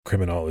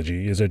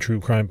Criminology is a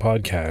true crime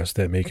podcast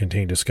that may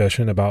contain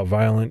discussion about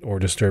violent or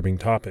disturbing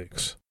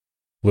topics.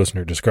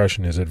 Listener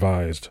discretion is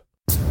advised.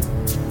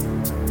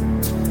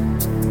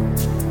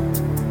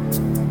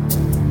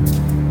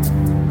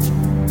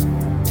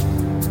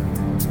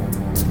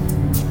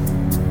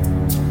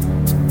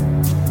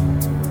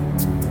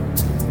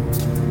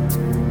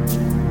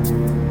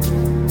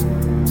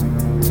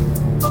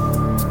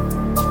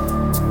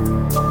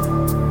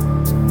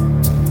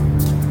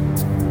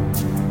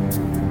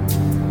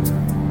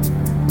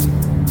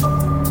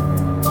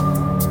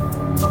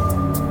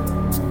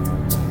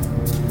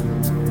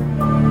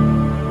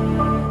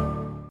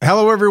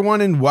 Hello,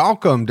 everyone, and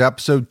welcome to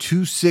episode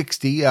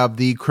 260 of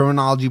the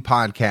Criminology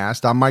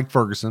Podcast. I'm Mike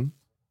Ferguson.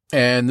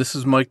 And this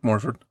is Mike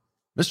Morford.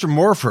 Mr.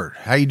 Morford,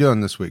 how you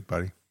doing this week,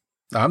 buddy?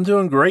 I'm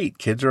doing great.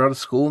 Kids are out of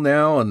school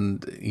now,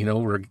 and,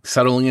 we're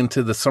settling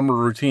into the summer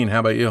routine. How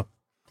about you?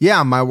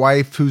 Yeah, my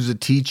wife, who's a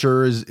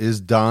teacher, is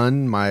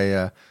done.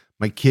 My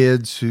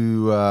kids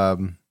who are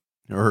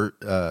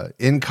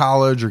in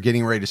college or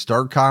getting ready to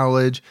start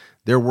college,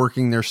 they're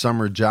working their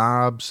summer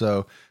job,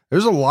 so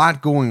there's a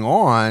lot going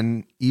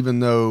on, even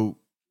though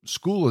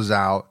school is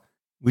out.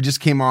 We just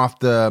came off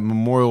the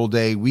Memorial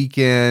Day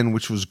weekend,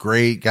 which was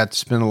great. Got to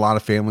spend a lot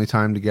of family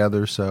time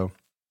together, so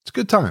it's a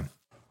good time.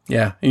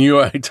 Yeah, and you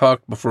and I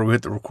talked before we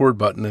hit the record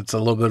button. It's a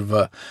little bit of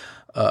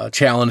a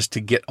challenge to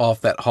get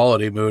off that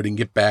holiday mode and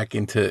get back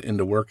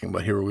into working,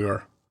 but here we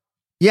are.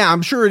 Yeah,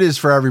 I'm sure it is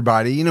for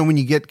everybody. You know, when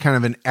you get kind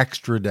of an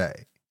extra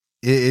day,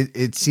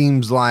 it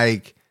seems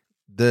like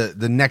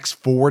the next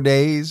 4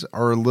 days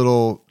are a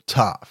little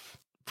tough.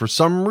 For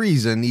some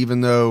reason, even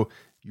though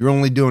you're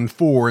only doing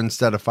 4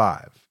 instead of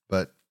 5,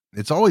 but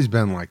it's always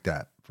been like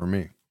that for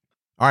me.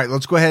 All right,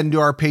 let's go ahead and do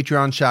our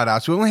Patreon shout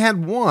outs. We only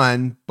had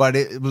one, but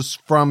it was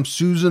from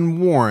Susan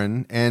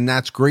Warren, and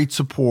that's great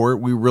support.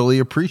 We really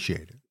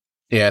appreciate it.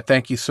 Yeah,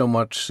 thank you so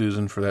much,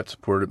 Susan, for that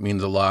support. It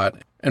means a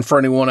lot. And for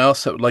anyone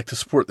else that would like to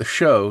support the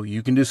show,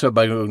 you can do so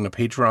by going to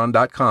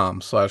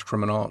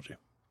patreon.com/criminology.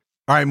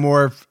 All right,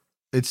 Morph.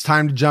 It's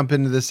time to jump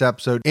into this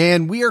episode,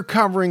 and we are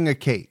covering a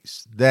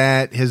case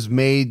that has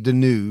made the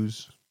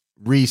news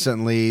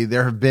recently.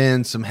 There have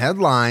been some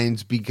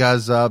headlines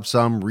because of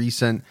some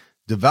recent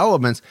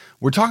developments.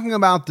 We're talking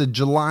about the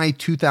July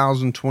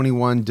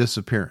 2021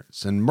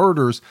 disappearance and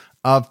murders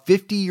of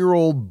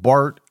 50-year-old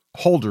Bart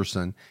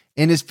Halderson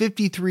and his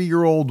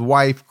 53-year-old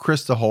wife,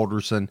 Krista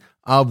Halderson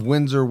of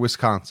Windsor,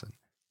 Wisconsin.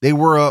 They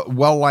were a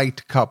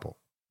well-liked couple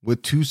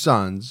with 2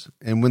 sons,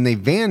 and when they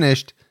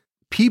vanished,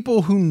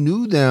 people who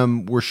knew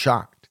them were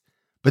shocked,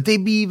 but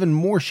they'd be even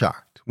more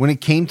shocked when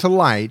it came to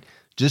light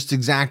just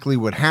exactly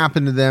what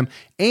happened to them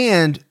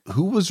and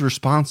who was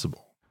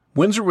responsible.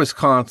 Windsor,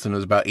 Wisconsin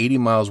is about 80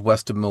 miles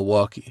west of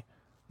Milwaukee.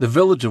 The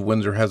village of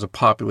Windsor has a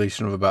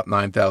population of about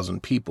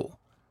 9,000 people.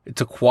 It's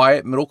a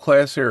quiet,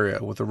 middle-class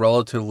area with a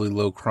relatively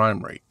low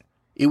crime rate.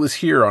 It was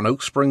here on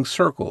Oak Springs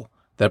Circle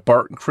that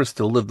Bart and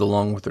Krista lived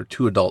along with their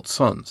 2 adult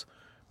sons,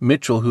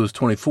 Mitchell, who was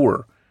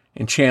 24,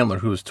 and Chandler,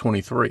 who was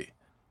 23.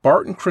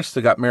 Bart and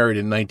Krista got married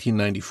in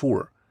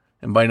 1994,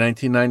 and by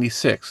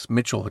 1996,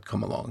 Mitchell had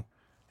come along,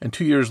 and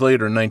 2 years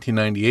later, in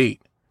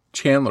 1998,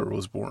 Chandler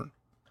was born.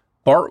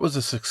 Bart was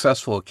a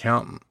successful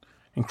accountant,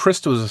 and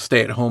Krista was a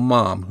stay-at-home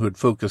mom who had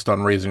focused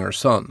on raising her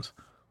sons.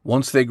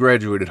 Once they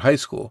graduated high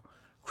school,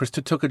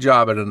 Krista took a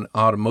job at an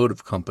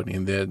automotive company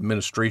in the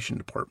administration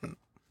department.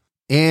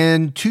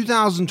 In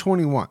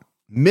 2021,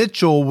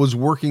 Mitchell was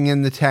working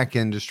in the tech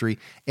industry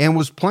and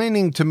was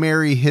planning to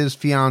marry his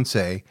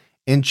fiancée,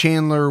 and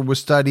Chandler was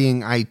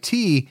studying IT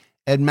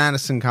at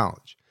Madison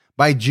College.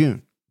 By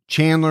June,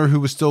 Chandler,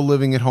 who was still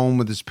living at home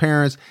with his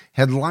parents,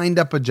 had lined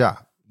up a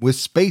job with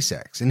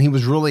SpaceX, and he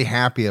was really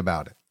happy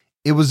about it.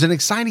 It was an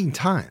exciting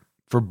time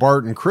for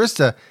Bart and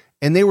Krista,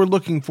 and they were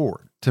looking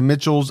forward to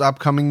Mitchell's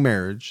upcoming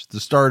marriage,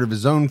 the start of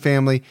his own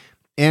family,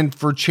 and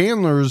for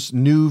Chandler's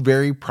new,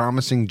 very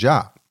promising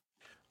job.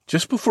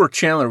 Just before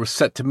Chandler was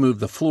set to move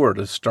to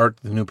Florida to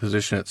start the new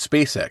position at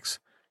SpaceX,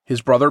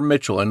 his brother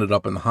Mitchell ended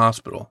up in the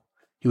hospital.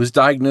 He was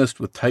diagnosed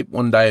with type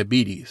 1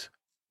 diabetes,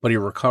 but he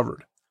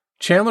recovered.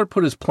 Chandler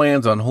put his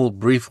plans on hold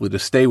briefly to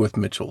stay with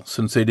Mitchell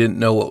since they didn't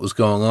know what was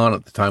going on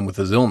at the time with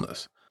his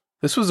illness.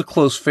 This was a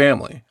close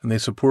family, and they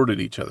supported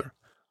each other.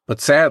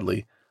 But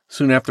sadly,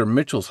 soon after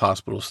Mitchell's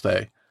hospital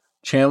stay,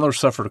 Chandler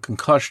suffered a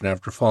concussion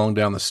after falling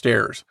down the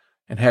stairs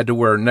and had to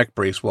wear a neck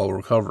brace while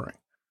recovering.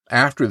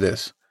 After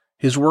this,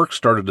 his work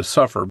started to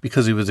suffer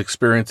because he was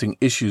experiencing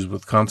issues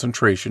with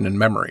concentration and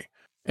memory,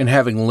 and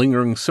having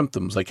lingering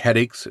symptoms like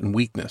headaches and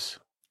weakness.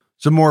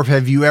 So, Morph,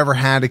 have you ever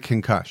had a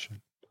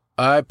concussion?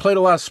 I played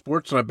a lot of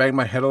sports and I banged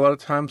my head a lot of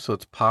times, so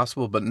it's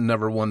possible, but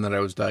never one that I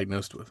was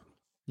diagnosed with.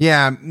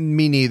 Yeah,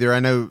 me neither. I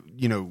know,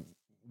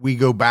 we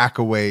go back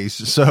a ways.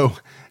 So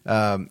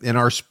in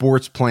our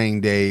sports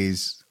playing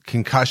days,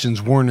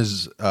 concussions weren't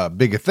as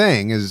big a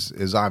thing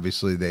as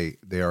obviously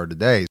they are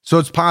today. So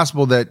it's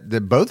possible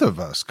that both of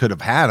us could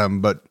have had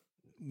them, but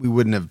we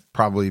wouldn't have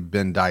probably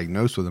been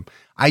diagnosed with them.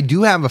 I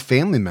do have a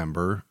family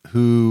member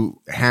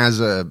who has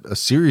a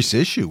serious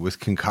issue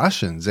with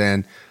concussions,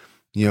 and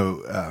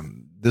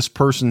this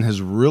person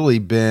has really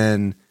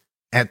been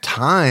at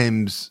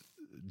times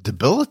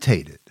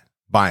debilitated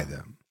by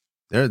them.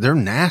 They're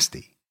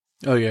nasty.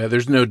 Oh yeah,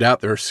 there's no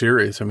doubt they're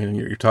serious. I mean,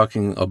 you're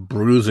talking a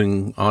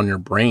bruising on your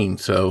brain,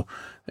 so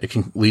it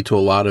can lead to a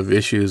lot of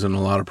issues and a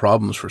lot of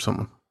problems for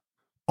someone.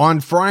 On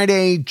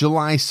Friday,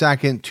 July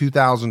 2nd,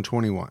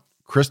 2021,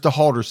 Krista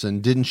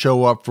Halderson didn't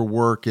show up for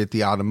work at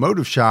the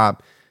automotive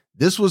shop.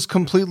 This was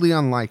completely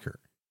unlike her,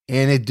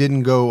 and it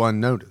didn't go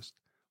unnoticed.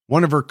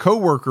 One of her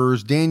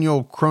coworkers,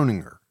 Daniel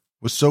Kroninger,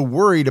 was so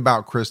worried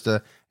about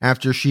Krista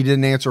after she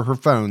didn't answer her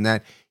phone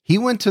that he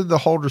went to the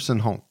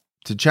Halderson home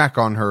to check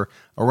on her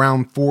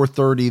around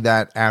 4:30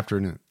 that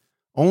afternoon.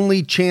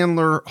 Only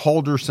Chandler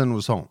Halderson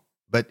was home,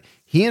 but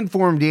he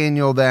informed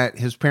Daniel that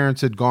his parents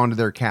had gone to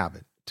their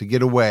cabin to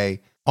get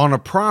away on a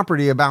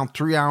property about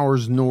 3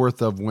 hours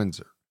north of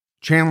Windsor.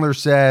 Chandler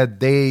said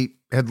they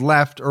had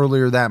left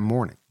earlier that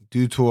morning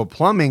due to a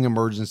plumbing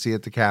emergency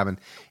at the cabin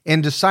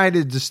and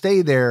decided to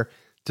stay there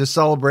to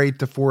celebrate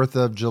the 4th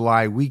of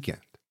July weekend.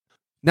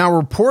 Now,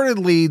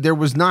 reportedly, there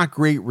was not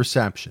great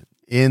reception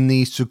in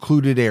the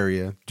secluded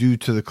area due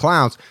to the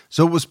clouds,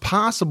 so it was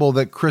possible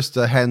that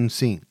Krista hadn't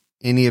seen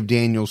any of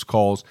Daniel's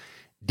calls.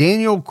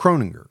 Daniel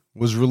Kroninger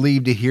was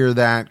relieved to hear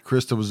that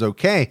Krista was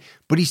okay,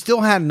 but he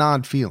still had an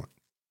odd feeling.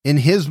 In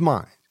his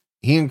mind,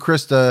 he and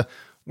Krista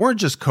weren't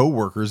just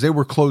co-workers, they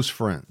were close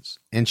friends,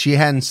 and she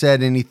hadn't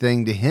said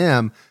anything to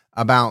him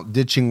about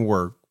ditching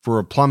work for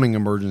a plumbing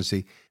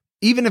emergency,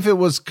 even if it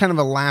was kind of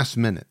a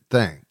last-minute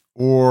thing.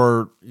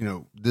 Or,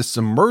 this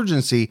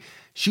emergency,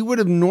 she would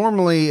have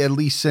normally at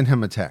least sent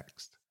him a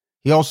text.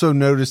 He also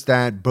noticed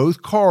that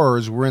both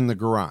cars were in the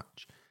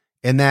garage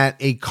and that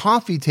a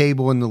coffee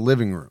table in the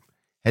living room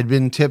had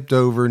been tipped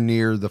over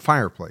near the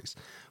fireplace.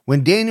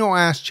 When Daniel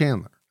asked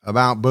Chandler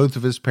about both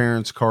of his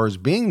parents' cars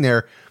being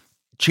there,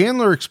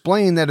 Chandler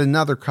explained that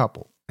another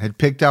couple had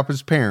picked up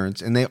his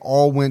parents and they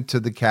all went to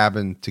the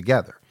cabin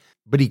together.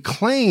 But he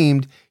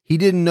claimed he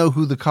didn't know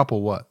who the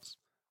couple was.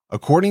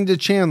 According to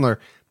Chandler,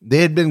 they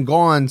had been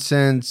gone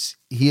since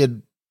he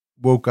had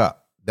woke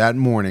up that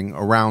morning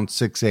around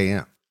 6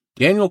 a.m.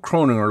 Daniel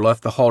Kroninger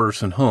left the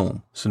Halderson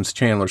home since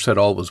Chandler said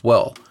all was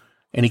well,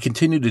 and he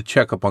continued to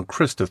check up on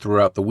Krista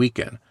throughout the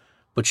weekend,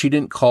 but she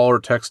didn't call or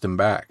text him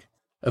back.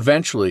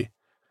 Eventually,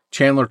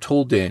 Chandler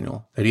told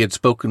Daniel that he had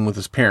spoken with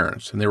his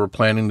parents and they were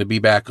planning to be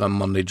back on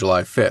Monday,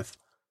 July 5th.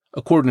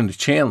 According to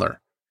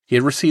Chandler, he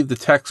had received a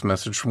text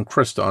message from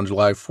Krista on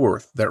July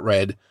 4th that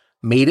read,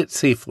 "Made it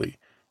safely.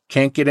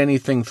 Can't get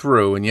anything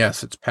through, and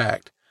yes, it's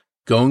packed.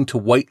 Going to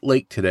White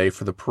Lake today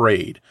for the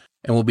parade,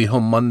 and we'll be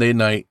home Monday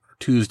night or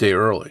Tuesday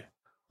early.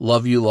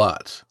 Love you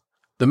lots."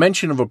 The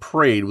mention of a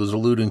parade was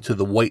alluding to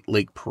the White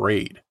Lake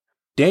Parade.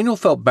 Daniel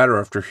felt better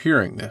after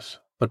hearing this,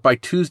 but by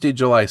Tuesday,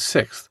 July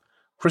 6th,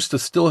 Krista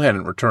still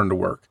hadn't returned to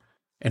work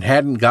and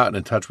hadn't gotten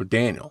in touch with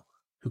Daniel,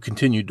 who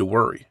continued to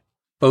worry.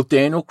 Both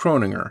Daniel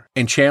Kroninger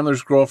and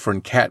Chandler's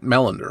girlfriend, Kat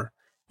Melander,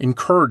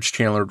 encouraged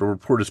Chandler to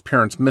report his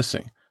parents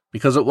missing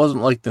because it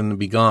wasn't like them to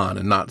be gone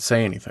and not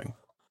say anything.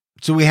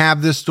 So we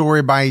have this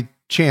story by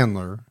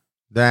Chandler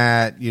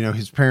that,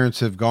 his parents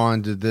have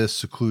gone to this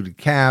secluded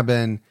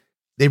cabin.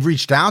 They've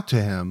reached out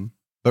to him,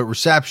 but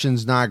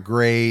reception's not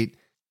great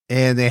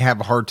and they have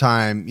a hard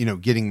time,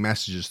 getting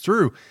messages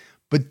through.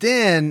 But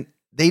then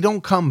they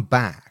don't come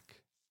back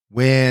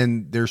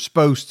when they're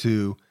supposed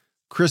to.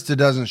 Krista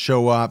doesn't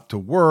show up to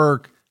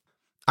work.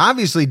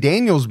 Obviously,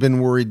 Daniel's been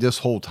worried this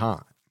whole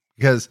time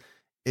because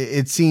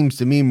it seems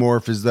to me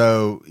more as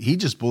though he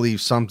just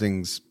believes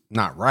something's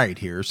not right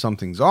here,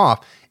 something's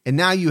off. And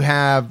now you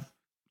have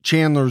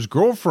Chandler's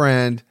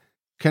girlfriend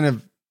kind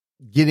of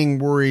getting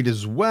worried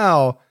as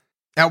well.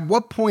 At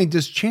what point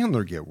does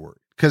Chandler get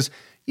worried? Because,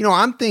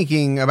 I'm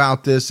thinking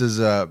about this as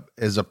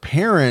a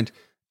parent.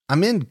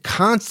 I'm in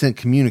constant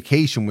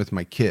communication with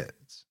my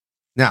kids.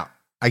 Now,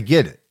 I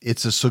get it.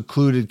 It's a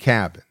secluded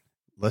cabin.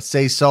 Let's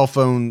say cell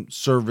phone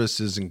service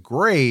isn't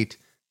great,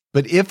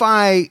 but if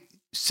I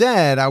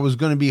said I was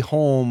going to be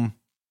home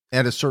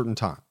at a certain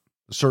time,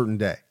 a certain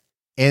day,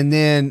 and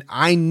then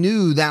I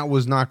knew that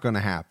was not going to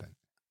happen,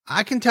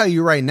 I can tell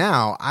you right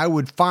now, I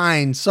would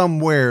find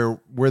somewhere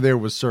where there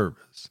was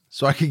service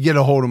so I could get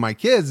a hold of my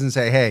kids and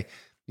say, hey,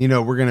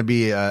 we're going to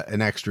be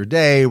an extra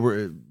day.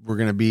 We're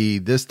going to be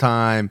this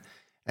time.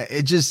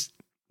 It just,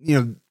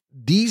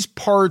 these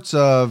parts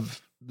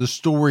of the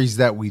stories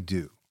that we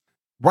do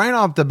right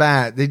off the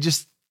bat, they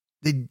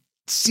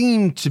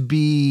seem to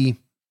be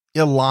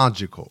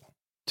illogical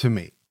to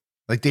me.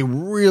 Like they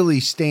really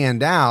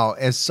stand out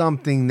as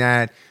something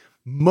that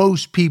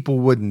most people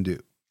wouldn't do.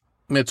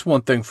 It's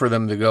one thing for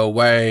them to go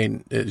away,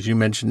 and as you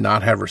mentioned,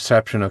 not have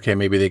reception. Okay,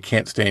 maybe they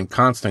can't stay in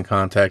constant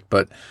contact,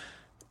 but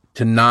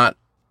to not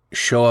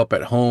show up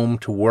at home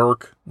to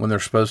work when they're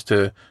supposed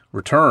to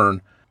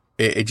return,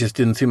 it just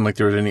didn't seem like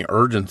there was any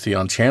urgency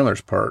on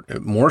Chandler's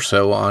part, more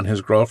so on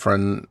his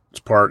girlfriend's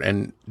part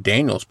and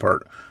Daniel's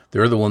part.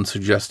 They're the ones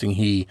suggesting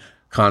he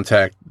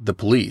contact the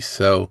police.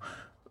 So,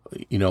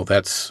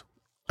 that's,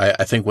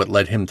 I think, what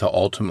led him to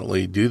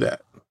ultimately do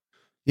that.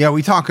 Yeah,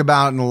 we talk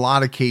about in a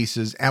lot of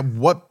cases, at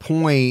what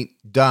point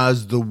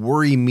does the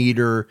worry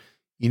meter,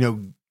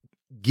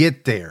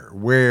 get there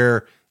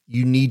where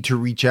you need to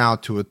reach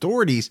out to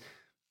authorities?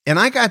 And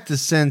I got the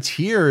sense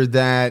here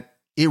that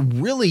it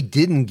really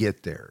didn't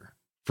get there.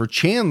 For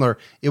Chandler,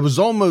 it was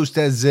almost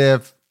as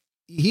if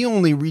he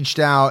only reached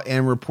out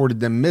and reported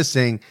them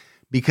missing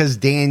because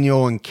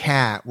Daniel and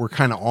Kat were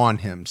kind of on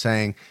him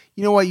saying,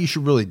 you know what, you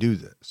should really do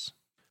this.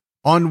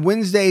 On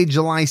Wednesday,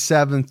 July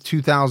 7th,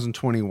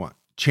 2021,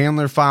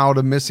 Chandler filed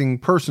a missing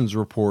persons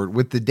report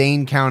with the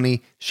Dane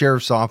County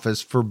Sheriff's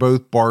Office for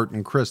both Bart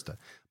and Krista.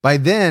 By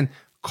then,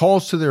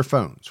 calls to their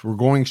phones were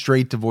going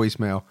straight to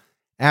voicemail.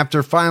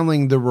 After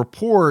filing the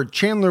report,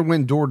 Chandler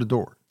went door to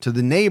door to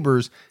the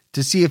neighbors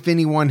to see if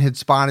anyone had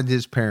spotted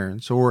his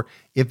parents or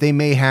if they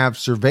may have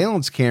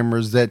surveillance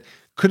cameras that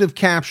could have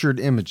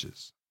captured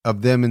images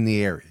of them in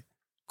the area.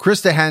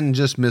 Krista hadn't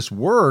just missed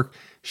work,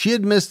 she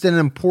had missed an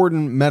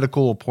important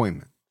medical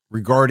appointment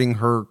regarding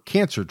her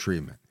cancer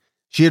treatment.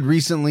 She had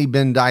recently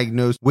been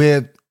diagnosed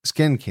with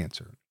skin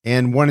cancer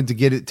and wanted to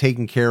get it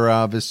taken care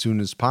of as soon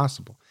as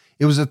possible.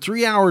 It was a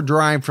 3-hour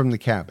drive from the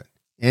cabin,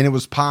 and it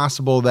was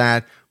possible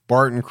that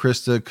Bart and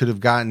Krista could have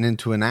gotten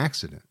into an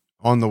accident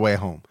on the way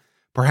home.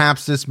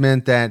 Perhaps this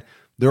meant that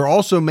there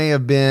also may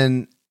have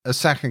been a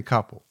second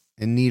couple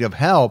in need of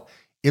help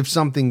if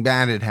something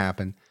bad had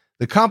happened,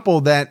 the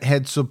couple that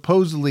had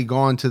supposedly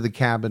gone to the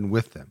cabin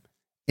with them.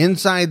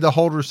 Inside the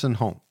Halderson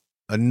home,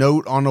 a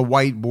note on a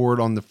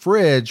whiteboard on the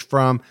fridge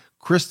from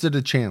Krista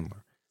to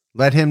Chandler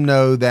let him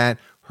know that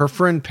her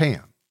friend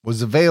Pam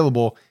was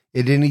available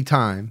at any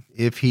time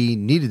if he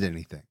needed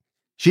anything.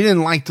 She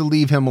didn't like to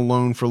leave him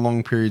alone for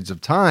long periods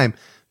of time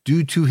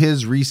due to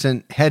his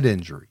recent head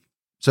injury.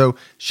 So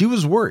she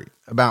was worried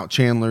about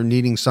Chandler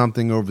needing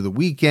something over the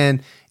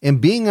weekend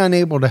and being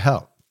unable to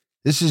help.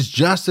 This is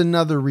just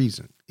another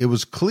reason it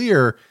was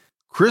clear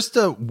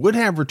Krista would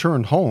have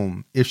returned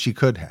home if she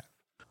could have.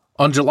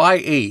 On July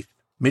 8th,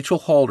 Mitchell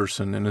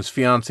Halderson and his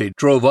fiancée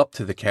drove up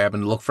to the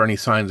cabin to look for any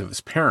signs of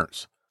his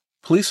parents.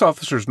 Police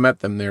officers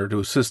met them there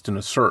to assist in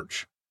a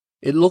search.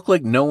 It looked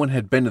like no one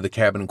had been to the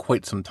cabin in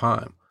quite some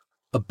time.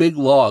 A big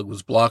log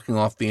was blocking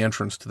off the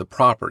entrance to the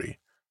property,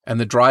 and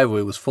the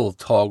driveway was full of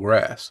tall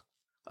grass.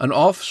 An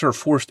officer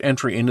forced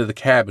entry into the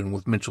cabin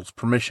with Mitchell's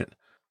permission.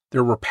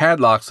 There were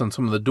padlocks on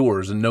some of the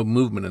doors and no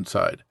movement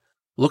inside.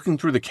 Looking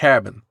through the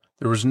cabin,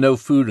 there was no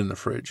food in the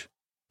fridge.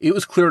 It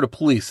was clear to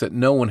police that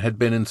no one had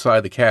been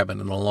inside the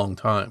cabin in a long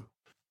time.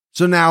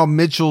 So now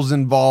Mitchell's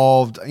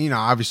involved.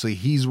 Obviously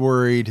he's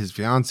worried. His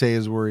fiancée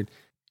is worried.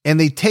 And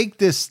they take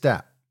this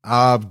step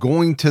of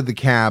going to the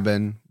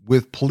cabin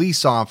with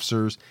police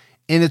officers.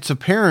 And it's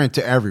apparent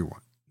to everyone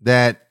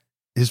that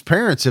his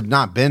parents have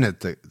not been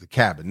at the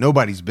cabin.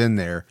 Nobody's been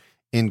there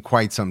in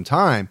quite some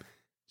time.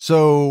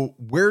 So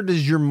where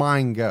does your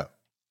mind go?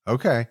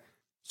 Okay.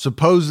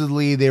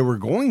 Supposedly they were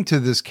going to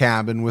this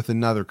cabin with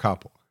another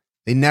couple.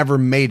 They never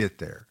made it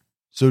there.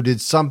 So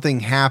did something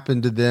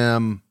happen to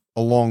them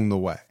along the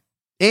way?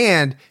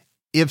 And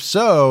if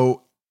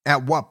so,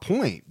 at what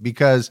point?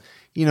 Because,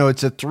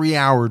 it's a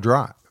 3-hour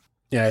drive.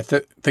 Yeah, I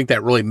think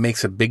that really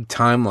makes a big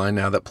timeline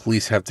now that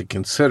police have to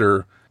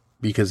consider,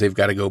 because they've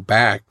got to go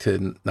back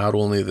to not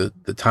only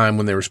the time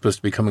when they were supposed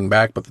to be coming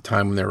back, but the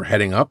time when they were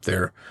heading up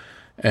there,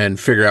 and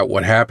figure out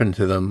what happened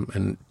to them,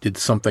 and did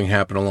something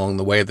happen along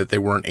the way that they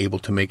weren't able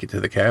to make it to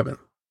the cabin.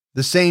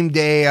 The same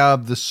day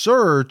of the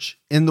search,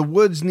 in the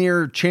woods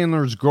near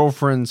Chandler's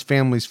girlfriend's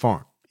family's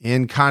farm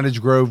in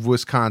Cottage Grove,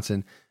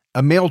 Wisconsin,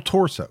 a male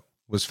torso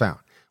was found.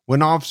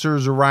 When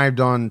officers arrived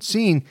on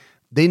scene,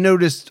 they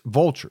noticed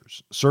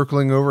vultures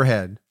circling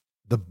overhead.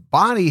 The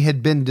body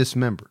had been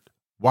dismembered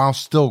while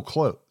still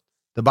clothed.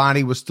 The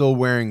body was still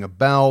wearing a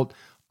belt,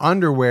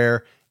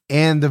 underwear,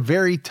 and the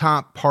very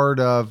top part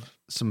of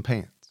some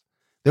pants.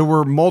 There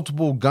were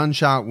multiple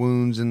gunshot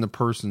wounds in the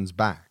person's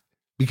back.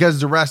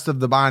 Because the rest of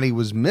the body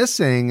was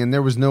missing and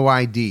there was no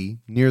ID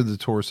near the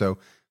torso,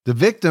 the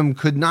victim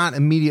could not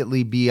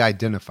immediately be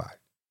identified.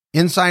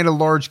 Inside a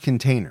large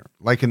container,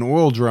 like an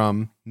oil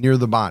drum near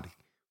the body,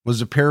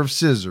 was a pair of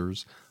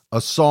scissors, a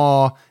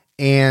saw,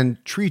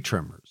 and tree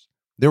trimmers.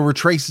 There were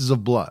traces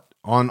of blood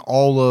on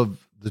all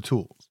of the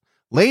tools.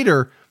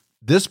 Later,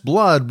 this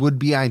blood would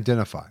be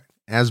identified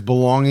as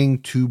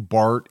belonging to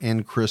Bart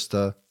and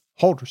Krista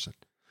Halderson.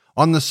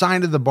 On the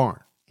side of the barn,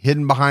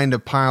 hidden behind a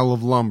pile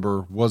of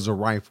lumber, was a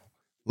rifle.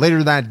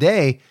 Later that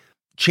day,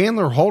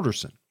 Chandler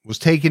Halderson was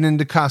taken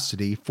into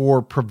custody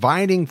for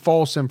providing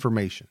false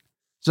information.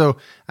 So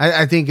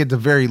I think at the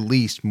very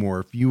least,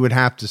 Morph, you would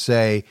have to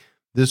say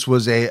this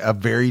was a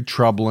very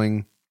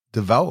troubling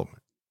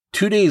development.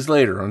 2 days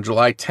later, on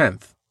July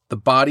 10th, the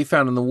body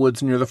found in the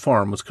woods near the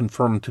farm was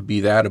confirmed to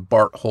be that of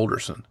Bart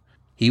Halderson.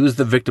 He was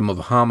the victim of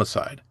a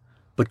homicide,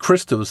 but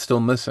Krista was still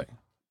missing.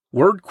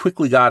 Word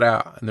quickly got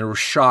out, and there was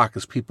shock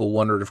as people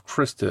wondered if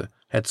Krista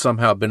had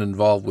somehow been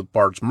involved with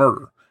Bart's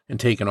murder and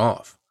taken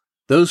off.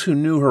 Those who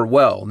knew her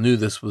well knew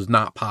this was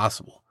not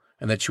possible,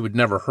 and that she would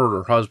never hurt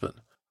her husband.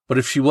 But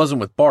if she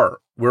wasn't with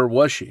Bart, where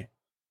was she?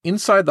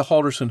 Inside the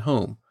Halderson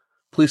home,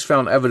 police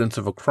found evidence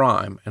of a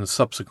crime and a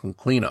subsequent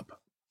cleanup.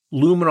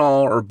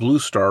 Luminol or blue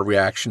star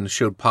reactions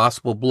showed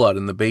possible blood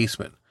in the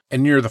basement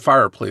and near the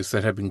fireplace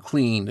that had been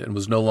cleaned and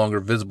was no longer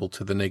visible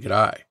to the naked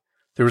eye.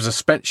 There was a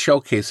spent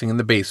shell casing in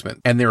the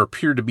basement, and there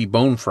appeared to be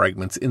bone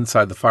fragments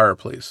inside the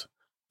fireplace.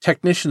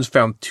 Technicians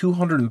found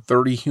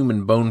 230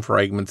 human bone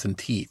fragments and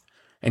teeth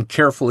and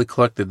carefully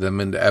collected them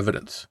into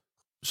evidence.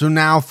 So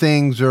now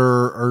things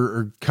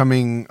are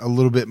coming a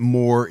little bit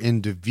more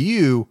into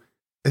view.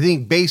 I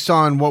think based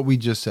on what we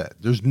just said,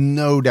 there's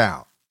no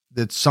doubt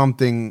that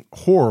something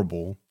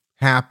horrible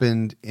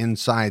happened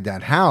inside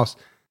that house.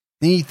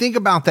 And you think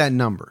about that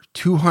number,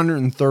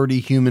 230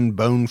 human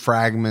bone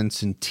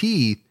fragments and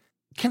teeth,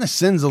 kind of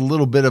sends a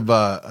little bit of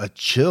a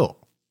chill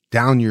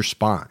down your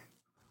spine.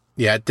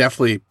 Yeah, it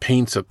definitely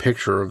paints a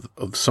picture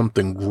of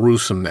something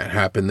gruesome that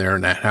happened there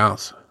in that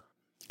house.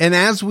 And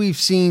as we've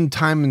seen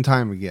time and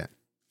time again,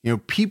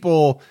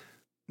 people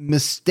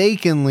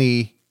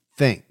mistakenly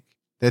think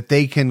that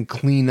they can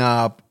clean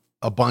up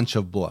a bunch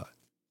of blood.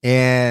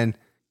 And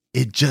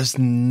it just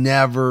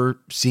never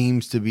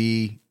seems to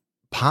be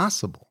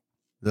possible.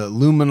 The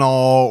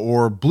luminol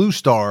or blue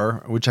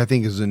star, which I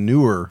think is a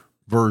newer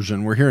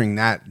version, we're hearing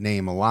that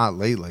name a lot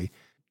lately,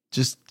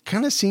 just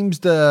kind of seems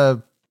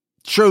to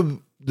show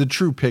the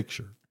true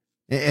picture.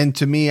 And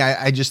to me,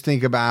 I just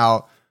think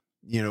about,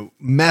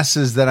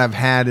 messes that I've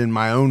had in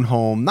my own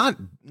home, not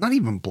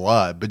even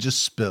blood, but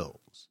just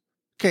spills.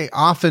 Okay,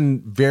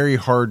 often very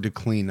hard to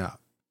clean up.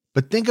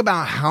 But think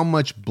about how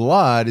much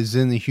blood is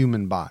in the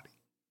human body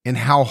and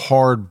how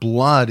hard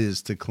blood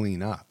is to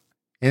clean up.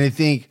 And I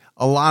think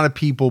a lot of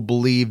people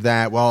believe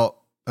that,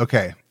 well,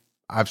 okay,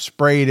 I've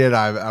sprayed it,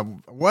 I've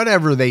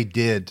whatever they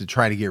did to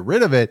try to get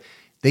rid of it,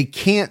 they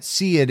can't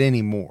see it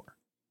anymore.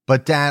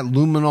 But that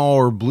luminol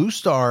or blue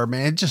star,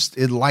 man,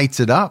 it lights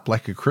it up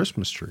like a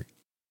Christmas tree.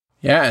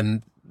 Yeah,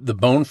 and the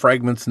bone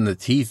fragments and the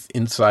teeth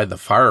inside the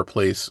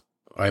fireplace,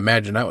 I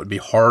imagine that would be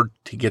hard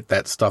to get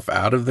that stuff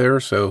out of there.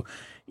 So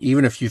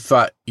even if you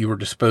thought you were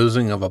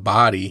disposing of a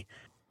body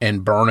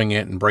and burning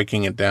it and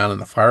breaking it down in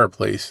the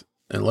fireplace,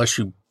 unless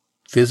you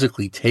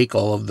physically take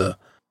all of the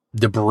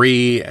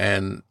debris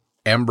and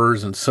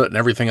embers and soot and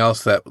everything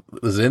else that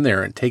was in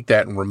there and take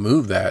that and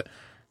remove that,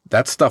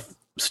 that stuff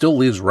still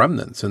leaves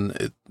remnants.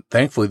 And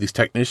thankfully, these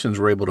technicians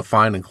were able to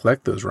find and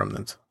collect those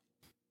remnants.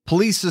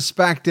 Police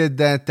suspected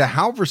that the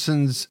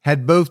Haldersons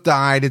had both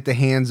died at the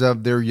hands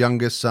of their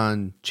youngest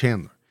son,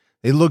 Chandler.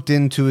 They looked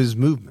into his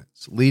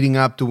movements leading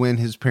up to when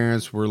his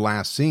parents were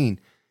last seen.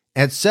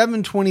 At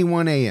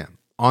 7:21 a.m.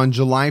 on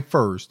July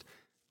 1st,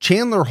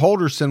 Chandler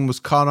Halderson was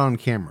caught on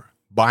camera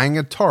buying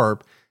a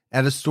tarp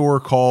at a store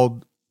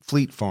called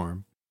Fleet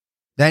Farm.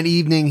 That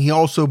evening, he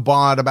also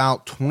bought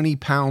about 20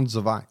 pounds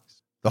of ice.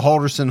 The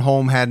Halderson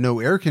home had no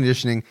air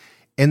conditioning,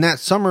 and that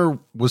summer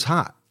was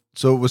hot.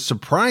 So it was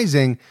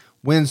surprising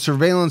when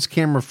surveillance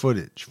camera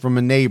footage from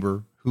a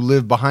neighbor who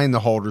lived behind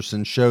the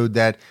Haldersons showed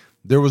that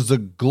there was the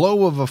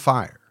glow of a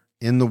fire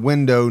in the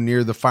window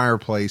near the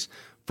fireplace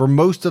for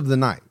most of the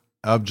night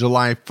of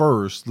July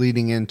 1st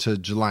leading into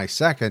July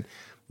 2nd,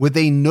 with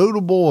a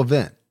notable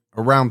event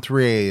around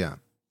 3 a.m.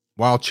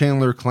 while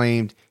Chandler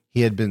claimed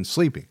he had been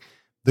sleeping.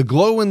 The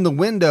glow in the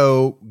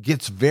window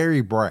gets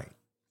very bright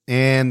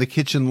and the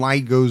kitchen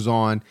light goes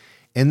on,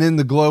 and then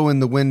the glow in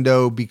the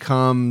window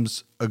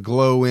becomes a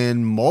glow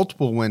in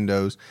multiple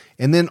windows,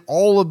 and then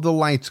all of the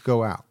lights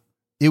go out.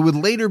 It would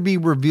later be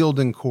revealed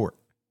in court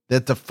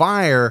that the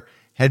fire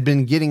had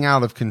been getting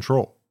out of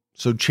control.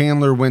 So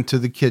Chandler went to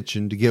the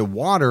kitchen to get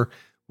water,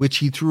 which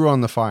he threw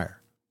on the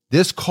fire.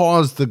 This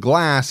caused the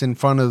glass in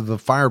front of the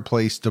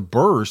fireplace to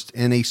burst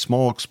in a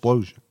small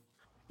explosion.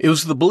 It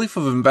was the belief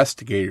of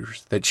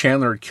investigators that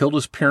Chandler had killed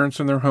his parents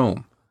in their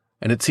home,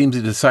 and it seems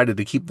he decided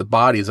to keep the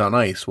bodies on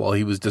ice while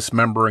he was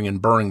dismembering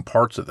and burning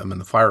parts of them in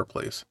the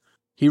fireplace.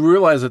 He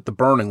realized that the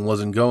burning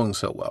wasn't going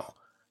so well,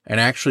 and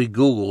actually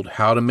Googled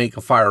how to make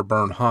a fire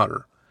burn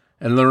hotter,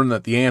 and learned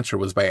that the answer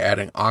was by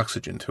adding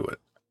oxygen to it.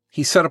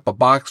 He set up a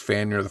box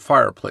fan near the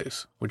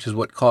fireplace, which is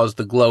what caused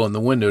the glow in the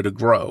window to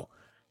grow,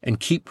 and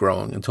keep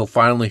growing until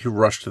finally he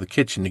rushed to the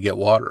kitchen to get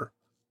water.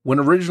 When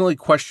originally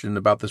questioned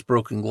about this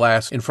broken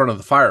glass in front of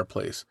the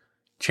fireplace,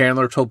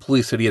 Chandler told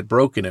police that he had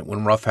broken it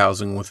when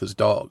roughhousing with his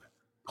dog.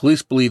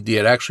 Police believed he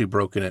had actually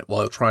broken it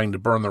while trying to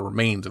burn the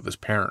remains of his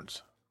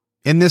parents.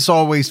 And this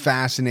always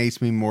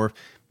fascinates me more.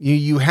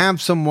 You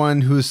have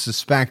someone who is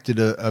suspected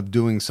of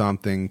doing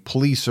something.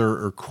 Police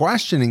are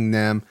questioning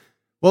them.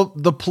 Well,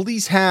 the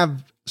police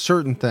have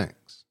certain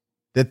things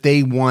that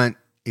they want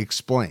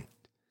explained.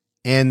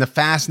 And the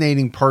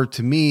fascinating part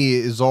to me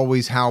is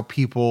always how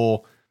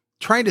people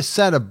try to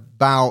set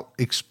about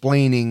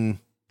explaining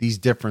these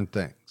different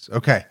things.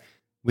 Okay,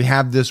 we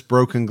have this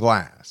broken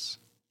glass.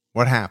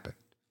 What happened?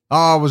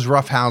 Oh, I was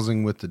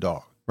roughhousing with the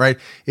dog, right?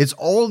 It's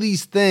all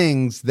these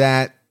things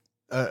that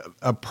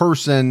a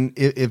person,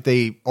 if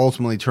they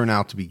ultimately turn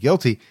out to be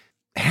guilty,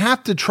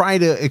 have to try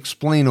to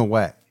explain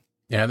away.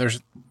 Yeah, there's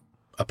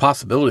a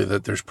possibility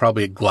that there's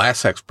probably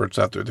glass experts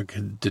out there that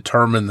can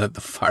determine that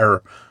the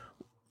fire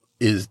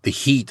is the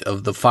heat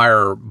of the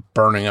fire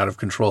burning out of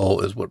control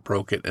is what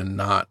broke it, and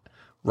not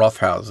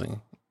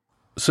roughhousing.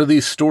 So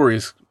these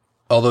stories,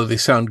 although they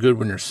sound good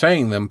when you're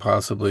saying them,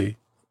 possibly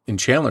in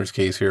Chandler's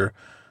case here,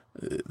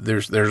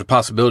 there's a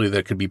possibility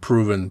that could be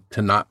proven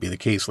to not be the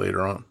case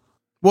later on.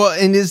 Well,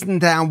 and isn't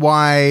that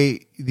why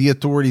the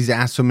authorities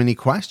ask so many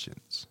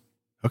questions?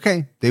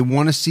 Okay, they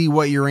want to see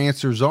what your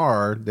answers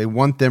are. They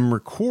want them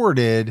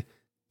recorded,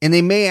 and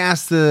they may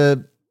ask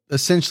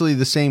essentially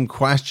the same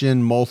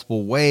question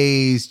multiple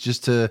ways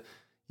just to,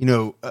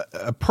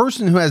 a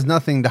person who has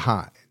nothing to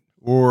hide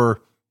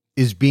or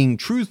is being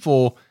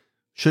truthful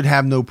should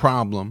have no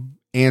problem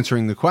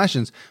answering the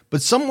questions.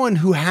 But someone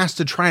who has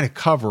to try to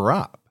cover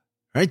up,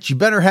 right? You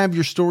better have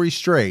your story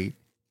straight.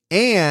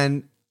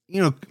 And,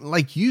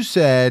 like you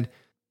said,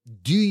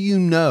 do you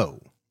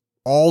know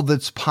all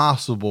that's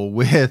possible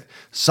with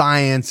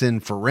science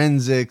and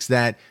forensics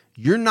that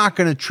you're not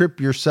going to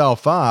trip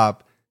yourself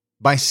up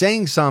by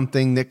saying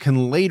something that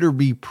can later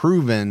be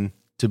proven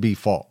to be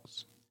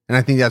false? And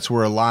I think that's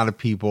where a lot of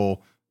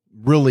people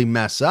really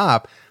mess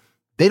up.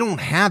 They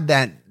don't have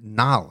that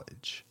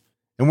knowledge.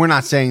 And we're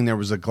not saying there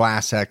was a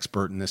glass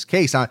expert in this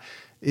case.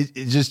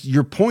 It's just,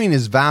 your point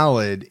is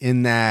valid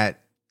in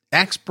that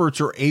experts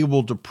are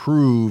able to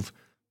prove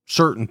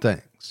certain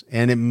things,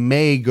 and it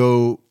may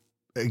go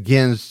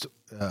against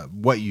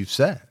what you've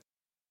said.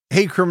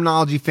 Hey,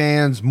 criminology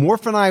fans,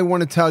 Morph and I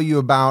want to tell you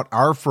about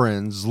our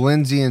friends,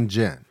 Lindsay and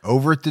Jen,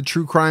 over at the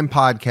True Crime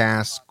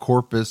Podcast,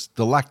 Corpus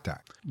Delicti.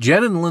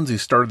 Jen and Lindsay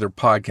started their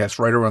podcast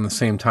right around the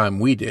same time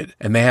we did,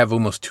 and they have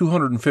almost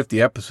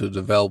 250 episodes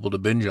available to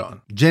binge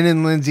on. Jen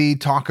and Lindsay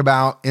talk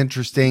about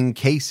interesting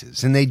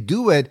cases, and they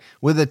do it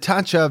with a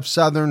touch of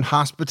Southern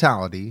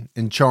hospitality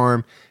and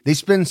charm. They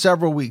spend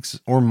several weeks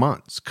or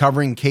months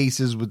covering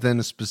cases within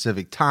a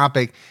specific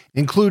topic,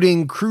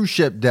 including cruise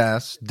ship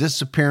deaths,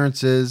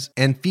 disappearances,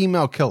 and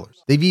female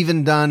killers. They've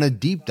even done a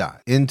deep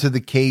dive into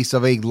the case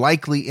of a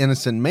likely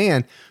innocent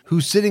man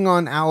who's sitting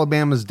on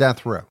Alabama's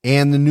death row,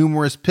 and the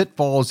numerous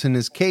pitfalls in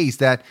his case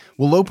that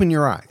will open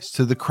your eyes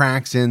to the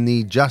cracks in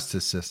the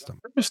justice system.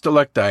 Corpus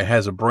Delicti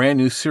has a brand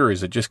new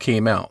series that just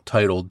came out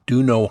titled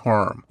Do No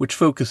Harm, which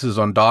focuses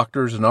on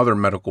doctors and other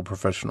medical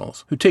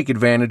professionals who take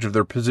advantage of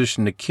their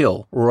position to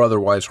kill or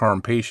otherwise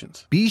harm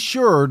patients. Be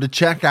sure to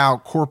check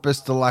out Corpus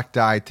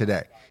Delicti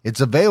today.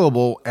 It's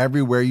available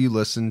everywhere you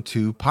listen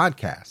to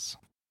podcasts.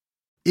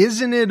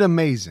 Isn't it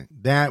amazing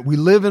that we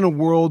live in a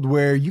world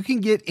where you can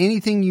get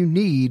anything you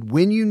need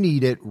when you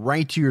need it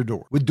right to your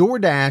door? With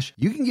DoorDash,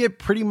 you can get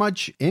pretty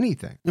much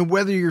anything. And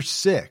whether you're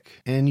sick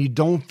and you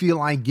don't feel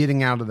like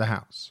getting out of the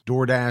house,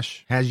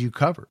 DoorDash has you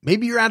covered.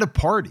 Maybe you're at a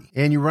party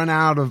and you run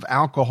out of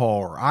alcohol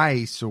or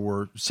ice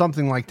or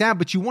something like that,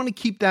 but you want to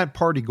keep that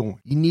party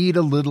going. You need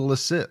a little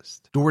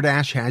assist.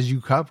 DoorDash has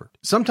you covered.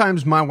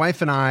 Sometimes my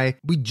wife and I,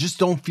 we just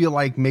don't feel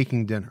like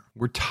making dinner.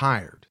 We're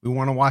tired. We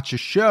want to watch a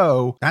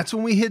show. That's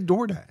when we hit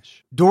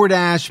DoorDash.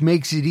 DoorDash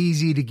makes it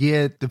easy to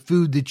get the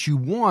food that you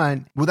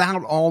want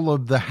without all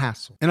of the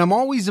hassle. And I'm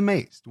always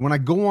amazed when I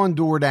go on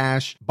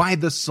DoorDash by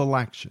the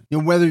selection.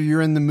 Whether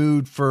you're in the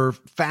mood for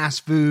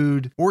fast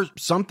food or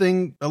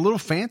something a little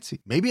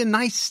fancy, maybe a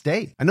nice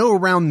steak. I know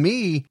around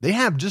me, they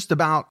have just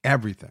about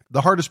everything.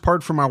 The hardest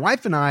part for my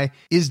wife and I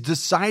is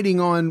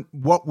deciding on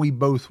what we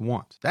both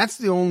want. That's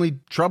the only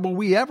trouble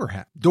we ever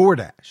have.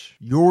 DoorDash,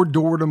 your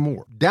door to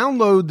more.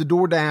 Download the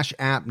DoorDash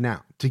app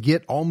now to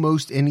get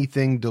almost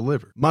anything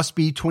delivered. Must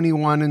be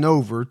 21 and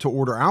over to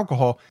order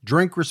alcohol.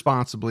 Drink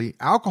responsibly.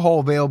 Alcohol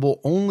available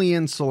only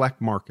in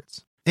select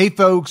markets. Hey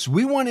folks,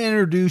 we want to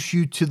introduce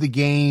you to the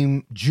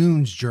game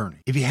June's Journey.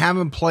 If you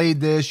haven't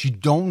played this, you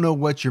don't know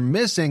what you're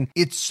missing.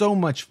 It's so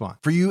much fun.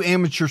 For you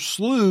amateur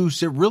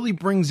sleuths, it really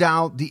brings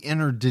out the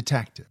inner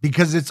detective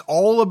because it's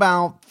all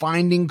about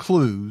finding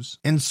clues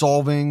and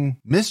solving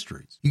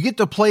mysteries. You get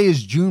to play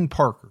as June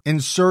Parker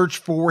and search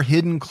for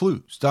hidden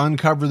clues to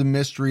uncover the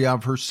mystery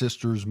of her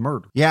sister's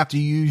murder. You have to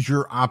use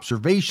your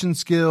observation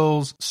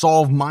skills,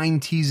 solve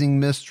mind-teasing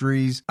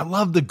mysteries. I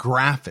love the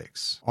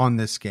graphics on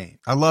this game.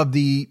 I love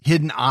the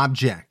hidden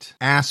object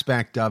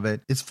aspect of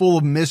it. It's full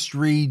of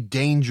mystery,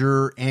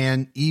 danger,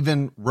 and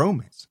even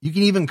romance. You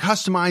can even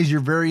customize your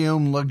very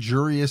own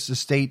luxurious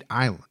estate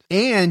island.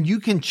 And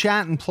you can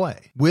chat and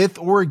play with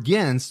or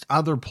against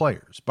other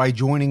players by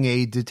joining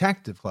a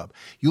detective club.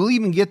 You'll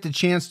even get the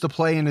chance to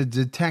play in a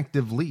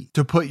detective league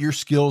to put your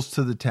skills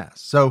to the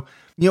test. So,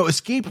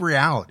 escape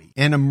reality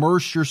and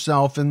immerse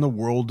yourself in the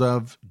world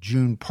of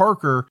June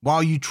Parker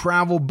while you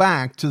travel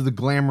back to the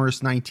glamorous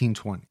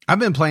 1920s. I've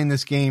been playing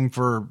this game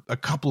for a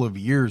couple of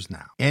years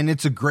now, and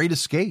it's a great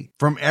escape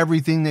from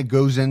everything that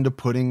goes into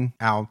putting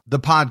out the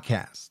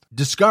podcast.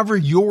 Discover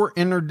your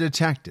inner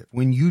detective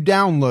when you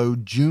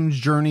download June's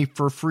Journey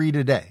for free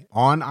today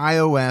on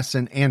iOS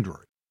and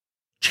Android.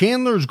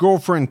 Chandler's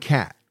girlfriend,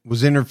 Kat,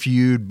 was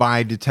interviewed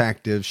by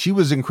detectives. She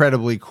was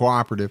incredibly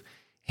cooperative,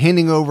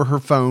 handing over her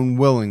phone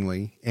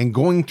willingly and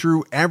going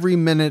through every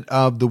minute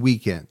of the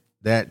weekend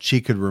that she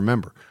could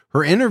remember.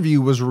 Her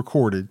interview was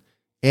recorded,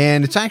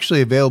 and it's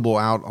actually available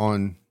out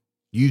on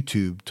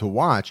YouTube to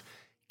watch.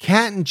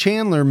 Kat and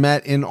Chandler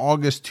met in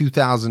August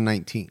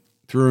 2019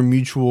 through a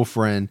mutual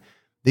friend.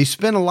 They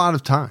spent a lot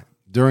of time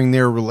during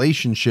their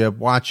relationship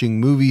watching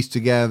movies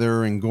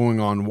together and going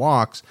on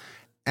walks.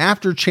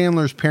 After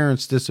Chandler's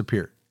parents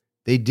disappeared,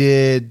 they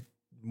did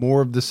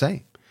more of the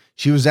same.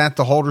 She was at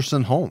the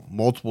Halderson home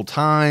multiple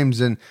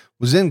times and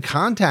was in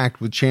contact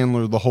with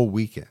Chandler the whole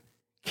weekend.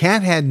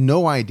 Kat had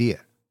no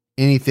idea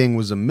anything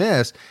was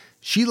amiss.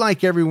 She,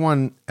 like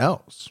everyone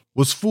else,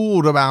 was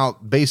fooled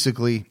about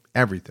basically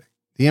everything.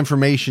 The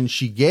information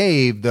she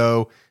gave,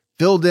 though,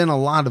 filled in a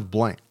lot of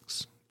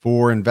blanks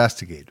for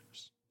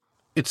investigators.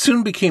 It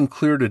soon became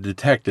clear to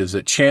detectives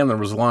that Chandler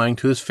was lying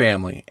to his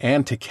family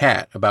and to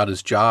Kat about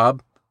his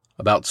job,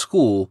 about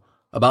school,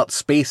 about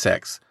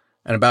SpaceX,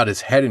 and about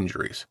his head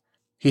injuries.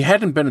 He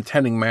hadn't been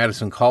attending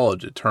Madison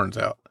College, it turns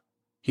out.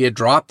 He had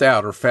dropped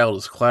out or failed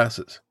his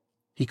classes.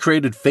 He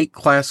created fake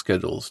class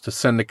schedules to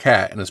send to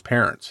Kat and his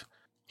parents.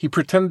 He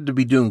pretended to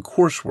be doing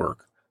coursework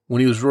when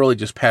he was really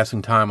just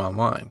passing time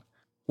online.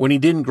 When he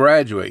didn't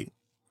graduate,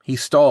 he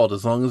stalled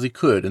as long as he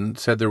could and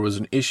said there was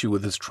an issue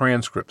with his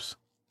transcripts,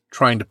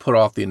 trying to put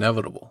off the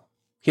inevitable.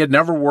 He had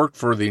never worked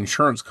for the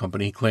insurance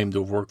company he claimed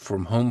to have worked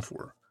from home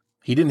for.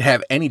 He didn't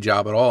have any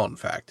job at all, in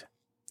fact.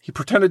 He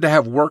pretended to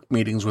have work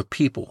meetings with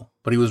people,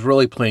 but he was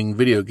really playing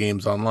video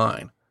games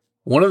online.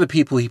 One of the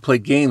people he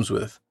played games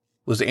with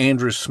was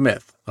Andrew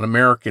Smith, an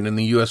American in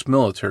the U.S.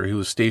 military who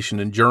was stationed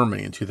in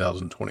Germany in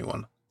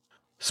 2021.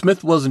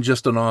 Smith wasn't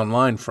just an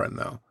online friend,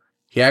 though.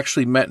 He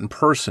actually met in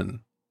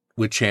person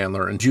with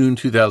Chandler in June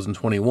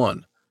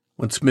 2021,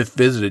 when Smith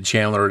visited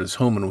Chandler at his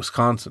home in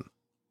Wisconsin.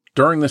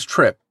 During this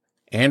trip,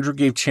 Andrew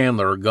gave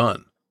Chandler a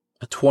gun,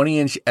 a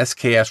 20-inch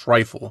SKS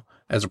rifle,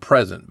 as a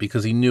present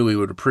because he knew he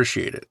would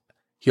appreciate it.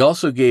 He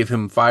also gave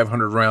him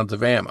 500 rounds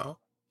of ammo.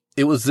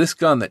 It was this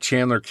gun that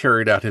Chandler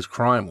carried out his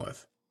crime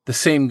with, the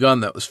same gun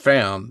that was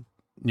found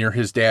near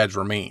his dad's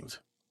remains.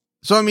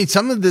 So,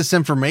 some of this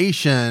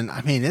information,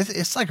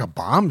 it's like a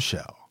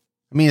bombshell.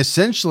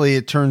 Essentially,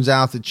 it turns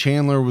out that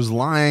Chandler was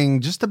lying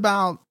just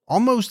about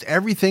almost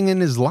everything in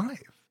his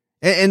life.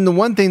 And the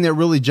one thing that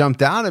really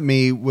jumped out at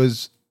me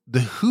was the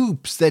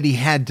hoops that he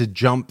had to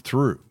jump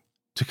through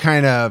to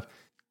kind of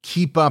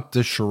keep up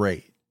the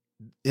charade.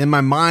 In my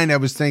mind, I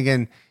was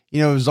thinking,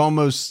 it was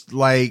almost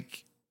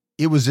like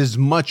it was as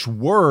much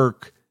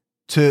work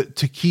to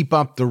keep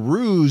up the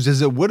ruse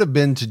as it would have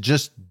been to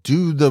just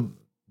do the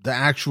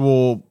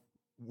actual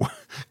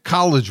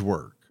college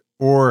work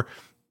or,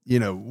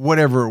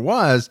 whatever it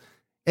was.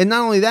 And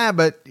not only that,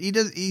 but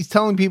he's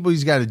telling people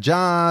he's got a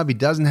job. He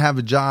doesn't have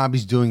a job.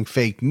 He's doing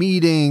fake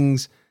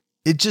meetings.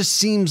 It just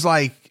seems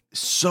like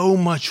so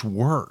much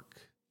work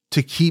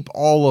to keep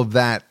all of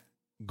that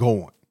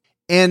going.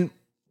 And,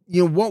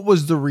 what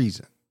was the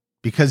reason?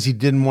 Because he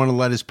didn't want to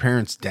let his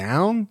parents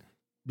down?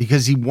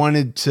 Because he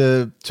wanted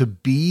to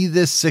be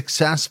this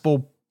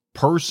successful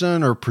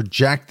person or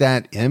project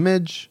that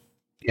image?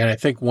 And I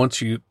think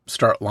once you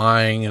start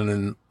lying and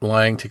then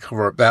lying to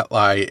cover up that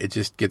lie, it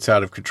just gets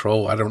out of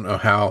control. I don't know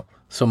how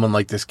someone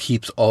like this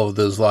keeps all of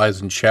those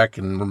lies in check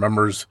and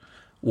remembers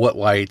what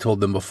lie he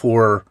told them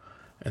before.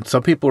 And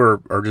some people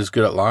are just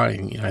good at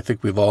lying. I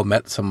think we've all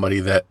met somebody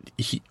that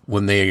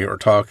when they are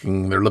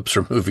talking, their lips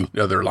are moving,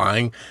 they're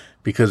lying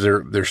because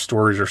their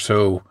stories are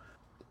so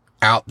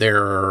out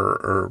there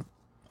or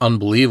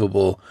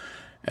unbelievable.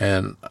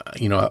 And,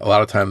 a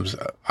lot of times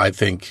I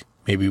think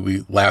maybe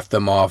we laugh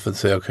them off and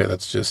say, okay,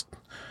 that's just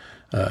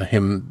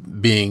him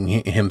being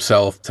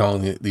himself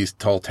telling these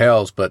tall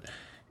tales. But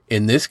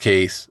in this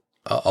case,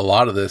 a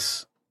lot of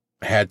this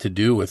had to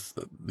do with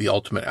the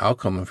ultimate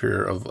outcome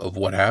of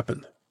what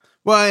happened.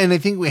 Well, and I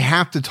think we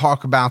have to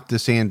talk about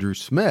this Andrew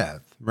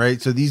Smith,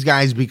 right? So these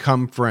guys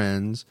become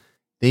friends.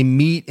 They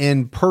meet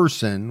in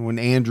person when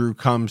Andrew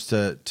comes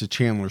to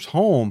Chandler's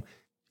home,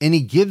 and he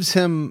gives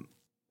him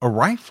a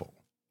rifle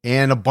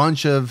and a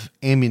bunch of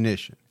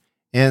ammunition.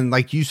 And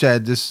like you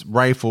said, this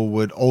rifle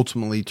would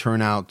ultimately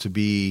turn out to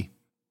be,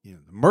 the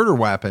murder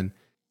weapon.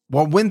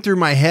 What went through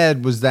my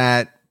head was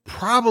that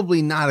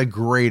probably not a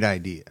great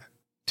idea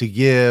to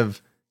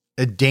give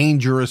a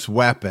dangerous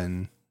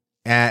weapon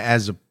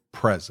as a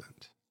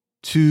present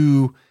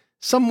to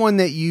someone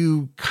that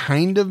you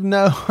kind of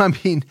know.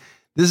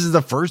 This is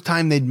the first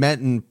time they'd met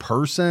in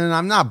person.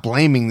 I'm not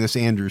blaming this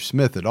Andrew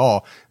Smith at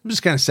all. I'm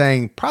just kind of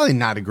saying probably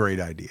not a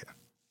great idea.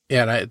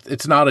 Yeah, and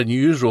it's not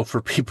unusual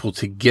for people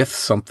to gift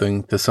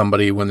something to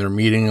somebody when they're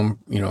meeting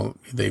them.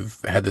 They've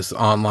had this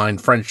online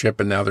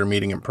friendship and now they're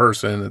meeting in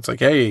person. It's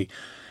like, hey,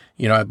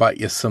 I bought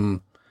you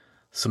some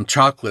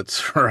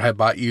chocolates, or I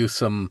bought you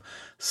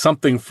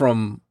something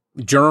from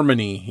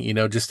Germany,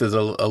 just as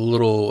a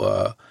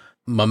little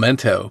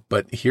memento.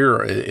 But here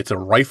it's a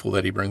rifle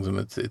that he brings him.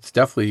 It's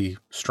definitely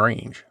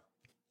strange.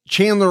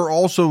 Chandler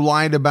also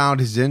lied about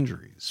his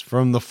injuries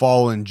from the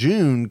fall in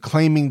June,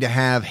 claiming to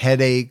have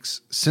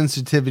headaches,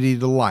 sensitivity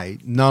to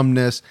light,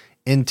 numbness,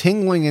 and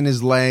tingling in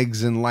his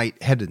legs and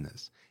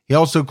lightheadedness. He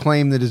also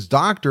claimed that his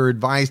doctor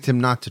advised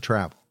him not to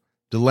travel,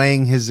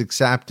 delaying his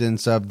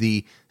acceptance of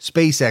the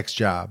SpaceX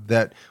job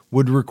that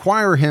would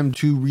require him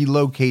to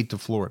relocate to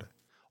Florida.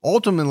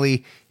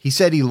 Ultimately, he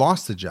said he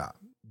lost the job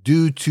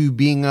due to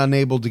being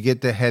unable to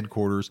get to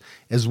headquarters,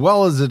 as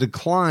well as a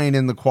decline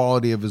in the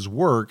quality of his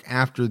work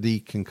after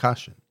the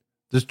concussion.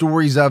 The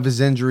stories of his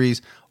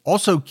injuries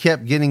also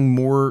kept getting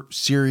more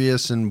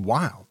serious and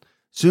wild.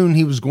 Soon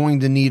he was going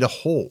to need a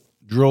hole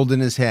drilled in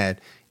his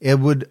head. It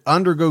would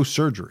undergo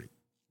surgery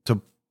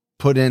to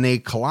put in a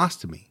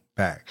colostomy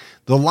bag.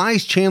 The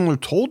lies Chandler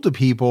told to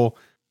people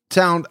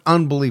sound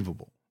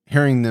unbelievable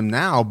hearing them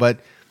now, but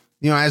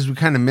as we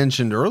kind of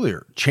mentioned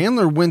earlier,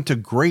 Chandler went to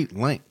great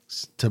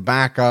lengths to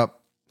back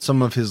up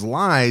some of his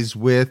lies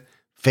with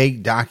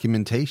fake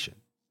documentation.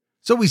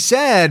 So we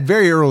said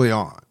very early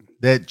on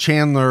that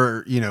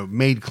Chandler,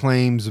 made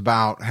claims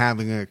about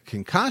having a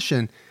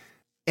concussion.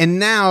 And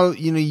now,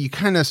 you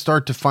kind of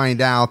start to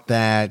find out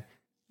that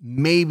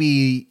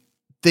maybe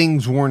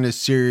things weren't as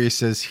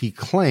serious as he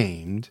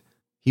claimed.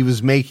 He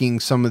was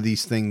making some of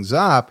these things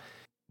up.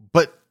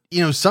 But,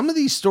 some of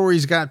these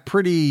stories got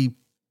pretty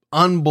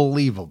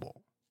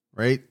unbelievable,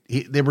 right?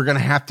 They were going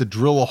to have to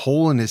drill a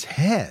hole in his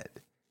head.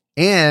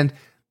 And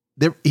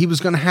he was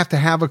going to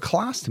have a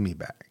colostomy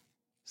bag.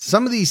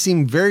 Some of these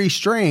seem very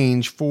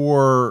strange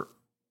for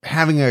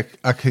having a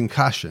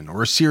concussion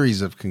or a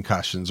series of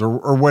concussions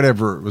or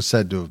whatever it was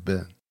said to have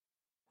been.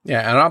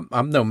 Yeah, and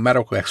I'm no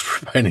medical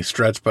expert by any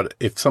stretch, but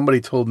if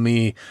somebody told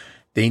me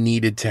they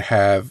needed to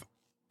have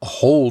a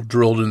hole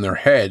drilled in their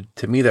head,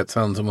 to me that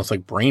sounds almost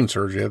like brain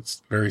surgery.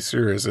 It's very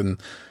serious. And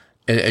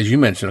as you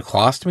mentioned, a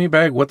colostomy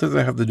bag, what does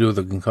that have to do with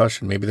a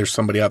concussion? Maybe there's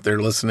somebody out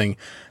there listening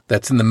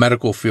that's in the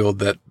medical field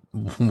that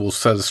will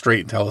set us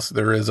straight and tell us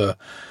there is a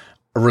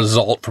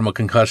result from a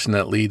concussion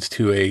that leads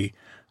to a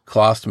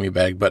colostomy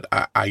bag, but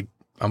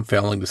I'm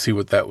failing to see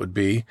what that would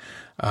be.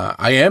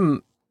 I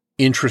am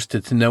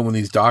interested to know when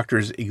these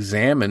doctors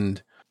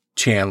examined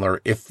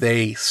Chandler if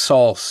they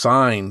saw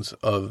signs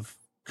of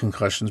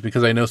concussions,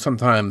 because I know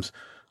sometimes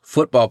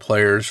football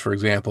players, for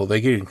example,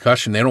 they get a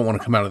concussion, they don't want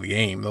to come out of the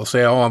game. They'll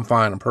say, "Oh, I'm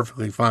fine, I'm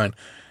perfectly fine."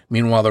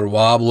 Meanwhile, they're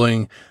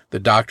wobbling. The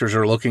doctors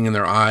are looking in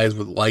their eyes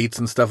with lights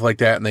and stuff like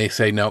that, and they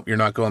say, "Nope, you're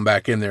not going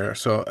back in there."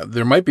 So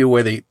there might be a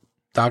way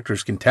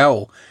doctors can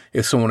tell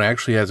if someone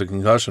actually has a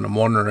concussion. I'm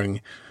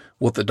wondering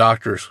what the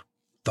doctors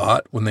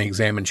thought when they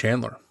examined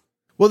Chandler.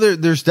 Well,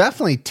 there's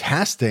definitely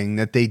testing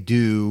that they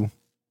do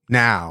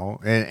now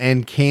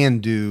and can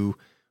do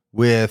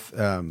with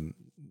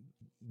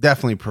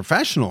definitely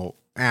professional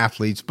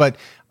athletes. But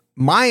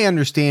my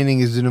understanding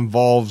is it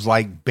involves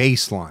like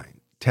baseline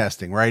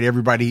testing, right?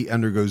 Everybody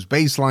undergoes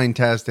baseline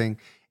testing.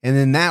 And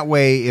then that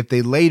way, if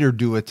they later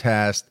do a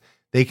test,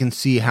 they can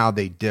see how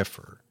they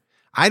differ.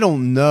 I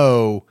don't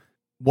know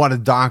what a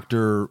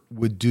doctor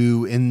would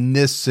do in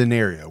this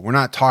scenario. We're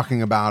not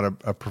talking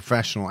about a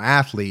professional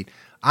athlete.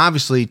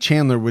 Obviously,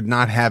 Chandler would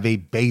not have a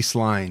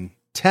baseline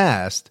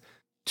test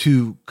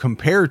to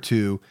compare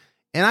to.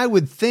 And I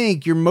would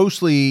think you're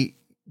mostly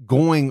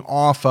going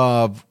off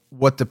of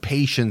what the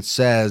patient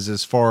says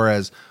as far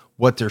as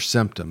what their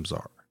symptoms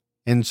are.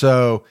 And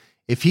so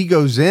if he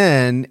goes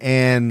in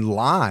and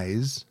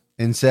lies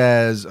and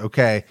says,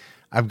 "Okay,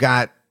 I've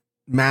got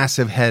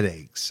massive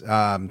headaches,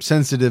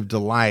 sensitive to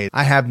light,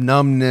 I have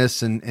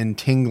numbness and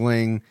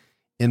tingling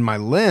in my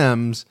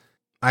limbs,"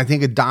 I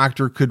think a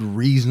doctor could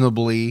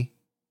reasonably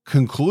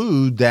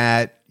conclude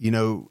that,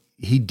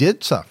 he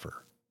did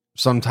suffer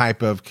some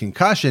type of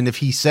concussion if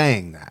he's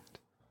saying that.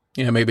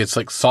 Yeah, maybe it's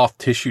like soft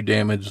tissue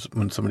damage.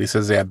 When somebody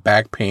says they have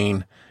back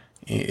pain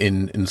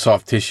in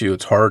soft tissue,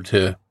 it's hard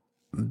to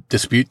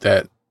dispute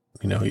that.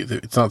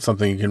 It's not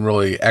something you can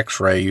really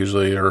x-ray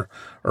usually or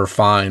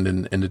find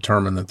and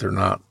determine that they're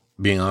not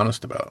being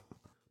honest about.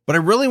 But I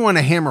really want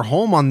to hammer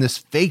home on this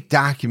fake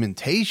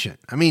documentation.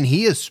 I mean,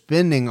 he is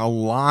spending a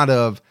lot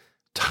of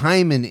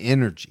time and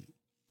energy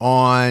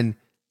on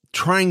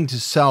trying to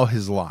sell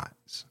his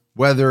lies,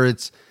 whether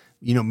it's,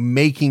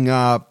 making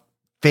up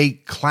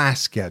fake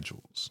class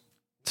schedules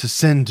to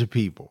send to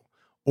people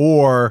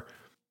or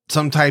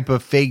some type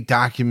of fake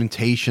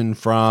documentation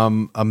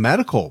from a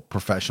medical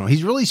professional.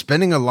 He's really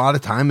spending a lot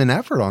of time and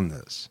effort on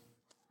this.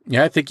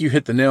 Yeah, I think you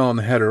hit the nail on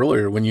the head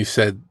earlier when you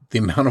said the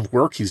amount of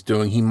work he's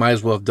doing. He might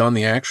as well have done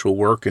the actual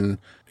work and,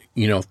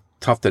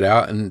 toughed it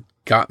out and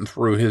gotten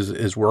through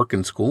his work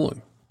and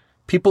schooling.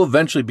 People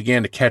eventually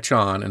began to catch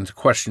on and to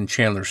question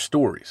Chandler's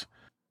stories.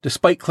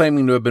 Despite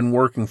claiming to have been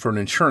working for an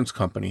insurance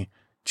company,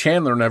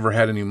 Chandler never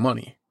had any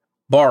money.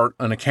 Bart,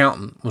 an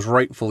accountant, was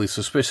rightfully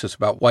suspicious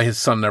about why his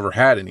son never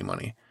had any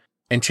money,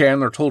 and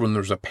Chandler told him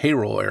there was a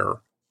payroll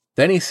error.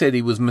 Then he said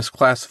he was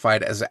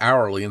misclassified as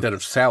hourly instead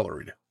of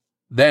salaried.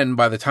 Then,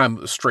 by the time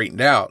it was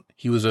straightened out,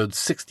 he was owed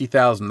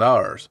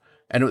 $60,000,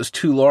 and it was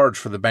too large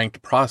for the bank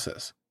to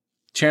process.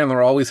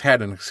 Chandler always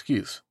had an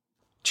excuse.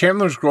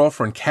 Chandler's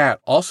girlfriend, Kat,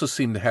 also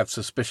seemed to have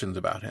suspicions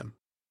about him.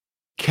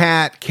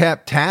 Kat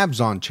kept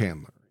tabs on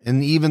Chandler,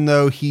 and even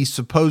though he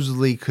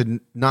supposedly could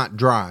not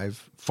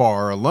drive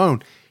far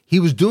alone, he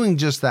was doing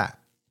just that.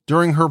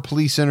 During her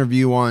police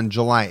interview on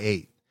July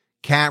 8th,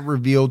 Kat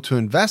revealed to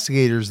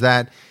investigators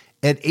that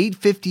at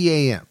 8:50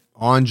 a.m.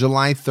 on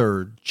July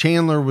 3rd,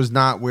 Chandler was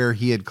not where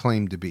he had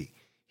claimed to be.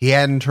 He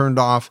hadn't turned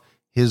off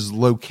his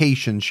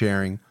location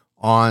sharing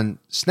on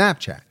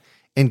Snapchat.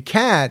 And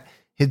Kat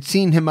had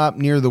seen him up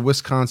near the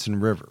Wisconsin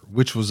River,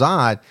 which was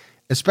odd,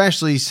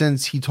 especially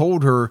since he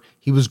told her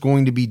he was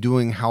going to be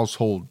doing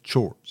household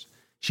chores.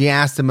 She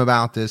asked him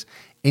about this,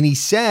 and he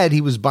said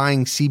he was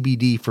buying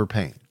CBD for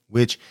pain,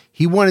 which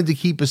he wanted to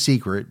keep a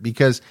secret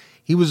because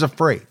he was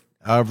afraid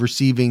of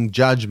receiving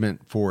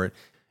judgment for it.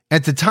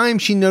 At the time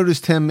she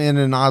noticed him in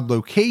an odd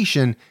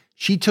location,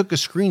 she took a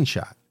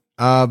screenshot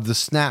of the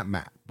snap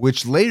map,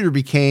 which later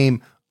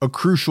became a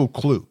crucial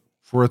clue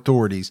for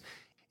authorities.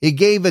 It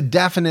gave a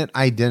definite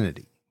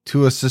identity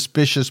to a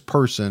suspicious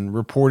person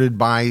reported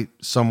by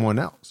someone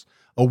else.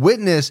 A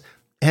witness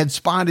had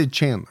spotted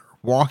Chandler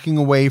walking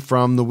away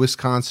from the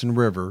Wisconsin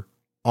River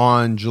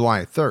on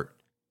July 3rd.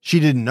 She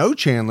didn't know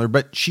Chandler,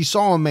 but she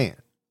saw a man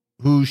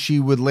who she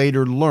would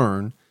later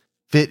learn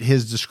fit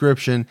his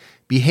description,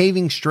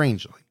 behaving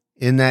strangely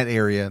in that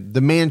area.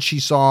 The man she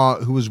saw,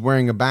 who was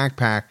wearing a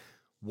backpack,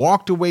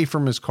 walked away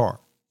from his car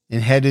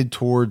and headed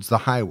towards the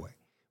highway.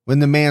 When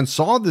the man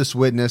saw this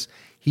witness,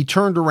 he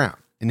turned around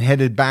and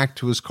headed back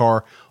to his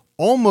car,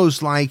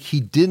 almost like he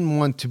didn't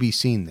want to be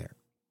seen there.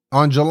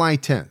 On July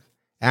 10th,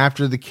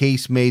 after the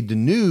case made the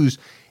news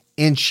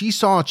and she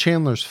saw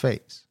Chandler's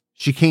face,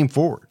 she came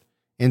forward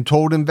and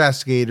told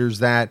investigators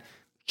that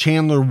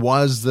Chandler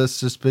was the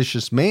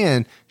suspicious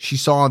man she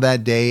saw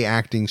that day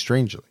acting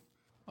strangely.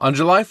 On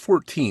July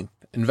 14th,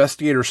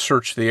 investigators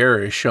searched the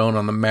area shown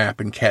on the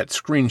map in Kat's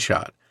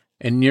screenshot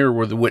and near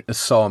where the witness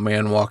saw a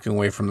man walking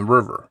away from the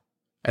river,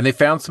 and they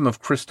found some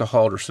of Krista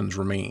Halderson's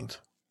remains.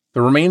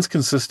 The remains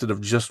consisted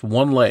of just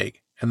one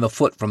leg and the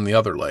foot from the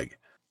other leg.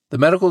 The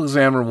medical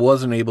examiner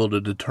wasn't able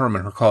to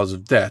determine her cause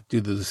of death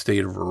due to the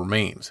state of her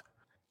remains,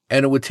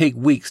 and it would take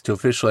weeks to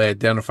officially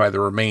identify the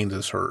remains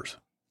as hers.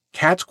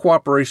 Kat's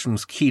cooperation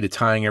was key to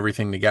tying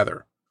everything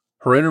together.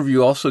 Her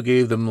interview also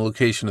gave them the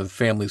location of the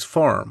family's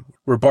farm,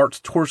 where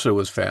Bart's torso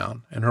was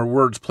found, and her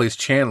words placed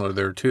Chandler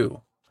there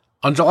too.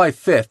 On July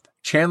 5th,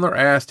 Chandler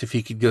asked if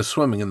he could go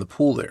swimming in the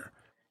pool there.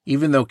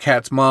 Even though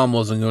Kat's mom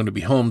wasn't going to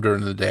be home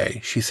during the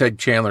day, she said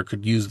Chandler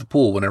could use the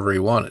pool whenever he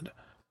wanted.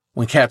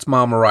 When Kat's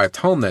mom arrived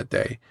home that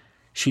day,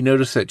 she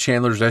noticed that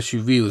Chandler's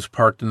SUV was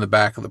parked in the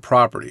back of the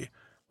property,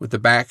 with the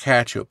back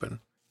hatch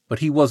open, but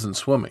he wasn't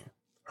swimming.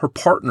 Her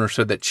partner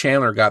said that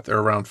Chandler got there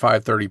around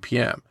 5:30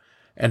 p.m.,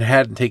 and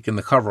hadn't taken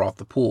the cover off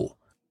the pool.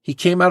 He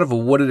came out of a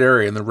wooded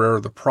area in the rear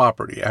of the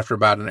property after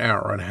about an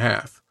hour and a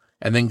half,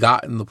 and then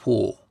got in the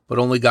pool, but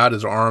only got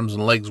his arms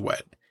and legs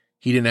wet.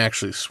 He didn't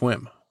actually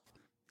swim.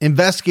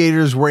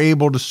 Investigators were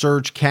able to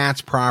search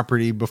Kat's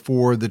property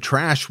before the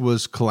trash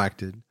was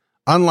collected,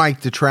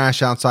 unlike the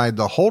trash outside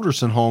the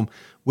Halderson home,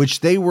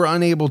 which they were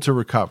unable to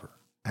recover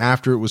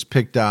after it was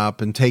picked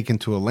up and taken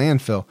to a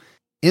landfill.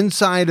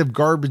 Inside of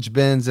garbage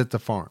bins at the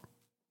farm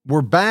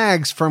were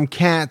bags from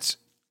Kat's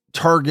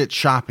Target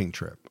shopping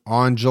trip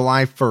on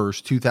July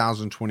 1st,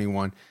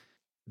 2021.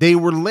 They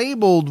were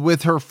labeled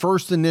with her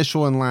first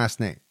initial and last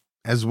name,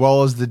 as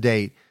well as the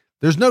date.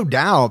 There's no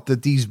doubt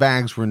that these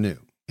bags were new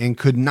and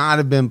could not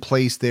have been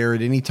placed there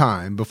at any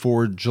time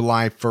before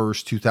July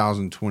 1st,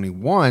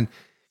 2021.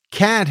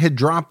 Kat had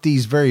dropped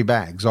these very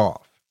bags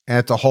off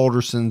at the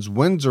Halderson's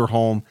Windsor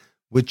home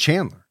with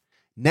Chandler.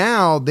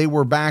 Now they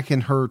were back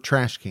in her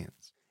trash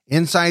cans.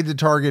 Inside the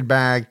Target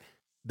bag,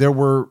 there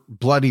were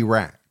bloody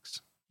rags.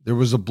 There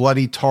was a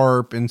bloody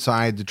tarp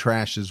inside the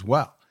trash as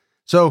well.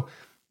 So,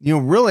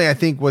 really, I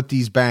think what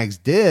these bags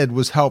did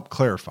was help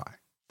clarify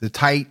the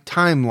tight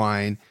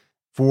timeline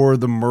for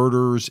the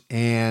murders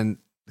and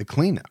the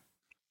cleanup.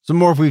 Some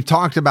more, if we've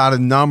talked about a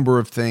number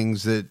of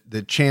things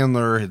that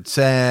Chandler had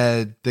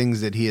said,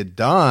 things that he had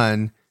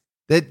done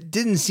that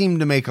didn't seem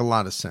to make a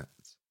lot of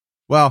sense.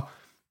 Well,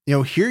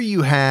 here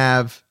you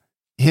have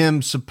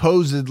him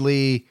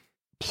supposedly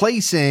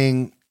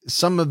placing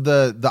some of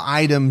the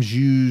items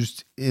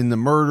used in the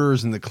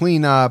murders and the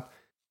cleanup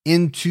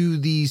into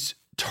these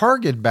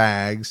Target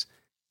bags.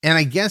 And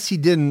I guess he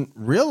didn't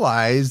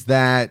realize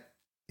that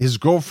his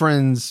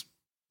girlfriend's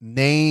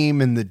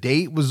name and the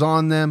date was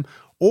on them,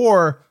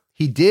 or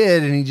he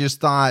did. And he just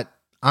thought,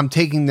 I'm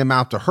taking them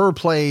out to her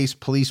place.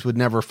 Police would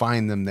never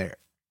find them there.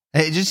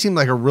 It just seemed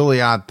like a really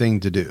odd thing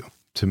to do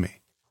to me.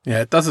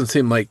 Yeah, it doesn't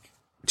seem like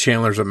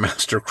Chandler's a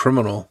master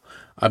criminal.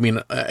 I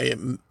mean,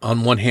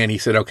 on one hand, he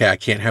said, okay, I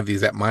can't have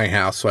these at my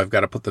house, so I've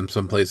got to put them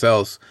someplace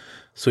else.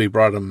 So he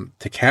brought them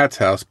to Kat's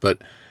house.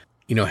 But,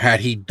 had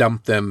he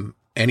dumped them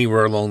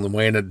anywhere along the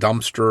way in a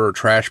dumpster or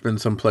trash bin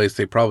someplace,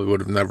 they probably would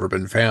have never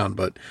been found.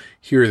 But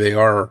here they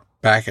are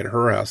back at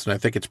her house, and I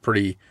think it's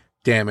pretty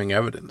damning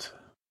evidence.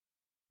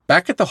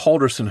 Back at the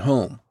Halderson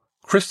home,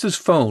 Krista's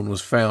phone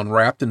was found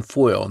wrapped in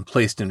foil and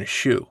placed in a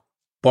shoe.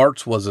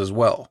 Bart's was as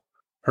well.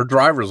 Her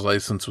driver's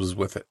license was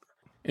with it.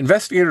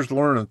 Investigators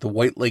learned that the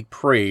White Lake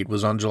Parade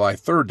was on July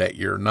 3rd that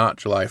year, not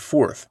July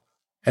 4th,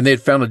 and they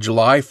had found a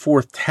July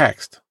 4th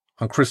text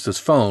on Krista's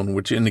phone,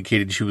 which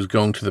indicated she was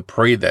going to the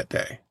parade that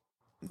day.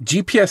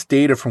 GPS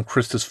data from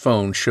Krista's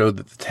phone showed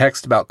that the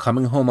text about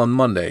coming home on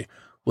Monday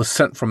was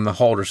sent from the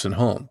Halderson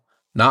home,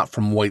 not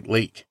from White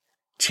Lake.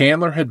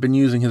 Chandler had been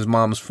using his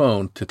mom's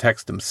phone to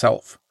text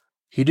himself.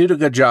 He did a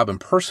good job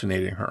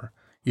impersonating her,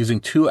 using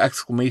 2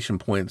 exclamation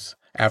points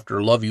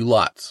after "love you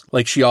lots,"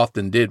 like she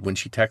often did when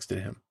she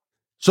texted him.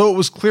 So it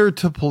was clear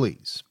to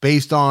police,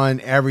 based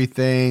on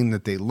everything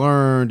that they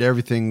learned,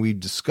 everything we've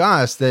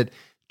discussed, that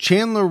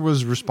Chandler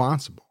was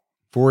responsible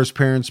for his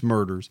parents'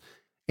 murders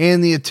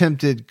and the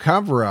attempted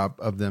cover-up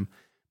of them.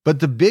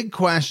 But the big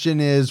question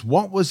is,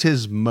 what was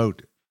his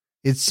motive?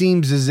 It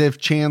seems as if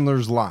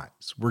Chandler's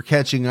lies were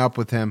catching up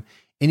with him,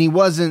 and he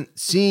wasn't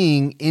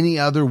seeing any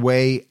other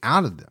way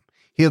out of them.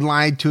 He had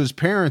lied to his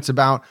parents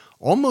about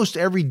almost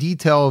every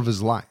detail of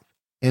his life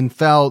and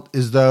felt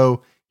as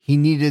though he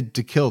needed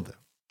to kill them,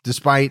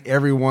 despite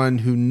everyone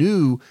who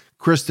knew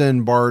Krista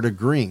and Bart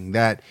agreeing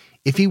that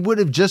if he would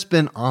have just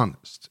been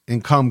honest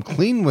and come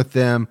clean with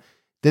them,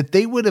 that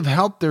they would have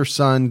helped their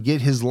son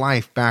get his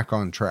life back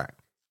on track.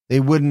 They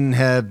wouldn't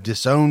have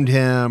disowned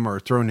him or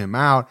thrown him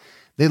out.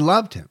 They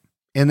loved him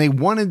and they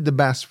wanted the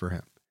best for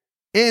him.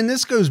 And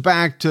this goes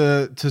back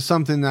to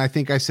something that I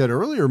think I said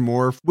earlier,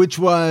 Morph, which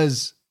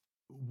was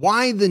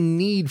why the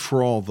need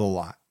for all the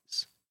lies?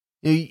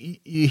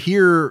 You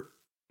hear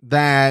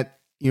that,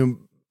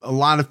 a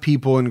lot of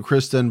people in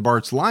Krista and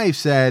Bart's life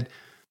said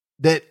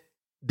that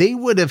they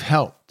would have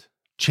helped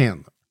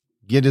Chandler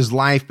get his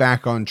life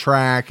back on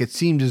track. It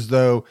seemed as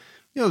though,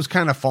 it was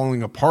kind of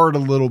falling apart a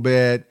little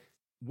bit.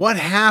 What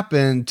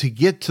happened to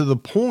get to the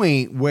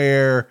point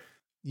where,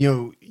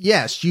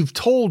 yes, you've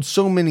told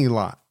so many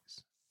lies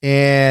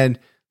and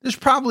there's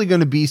probably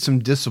going to be some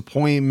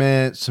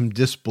disappointment, some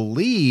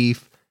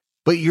disbelief,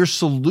 but your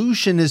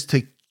solution is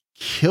to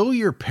kill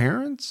your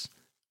parents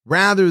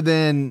rather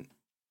than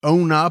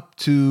own up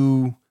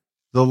to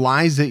the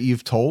lies that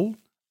you've told?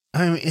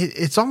 I mean,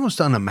 it's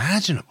almost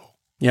unimaginable.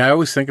 Yeah, I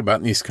always think about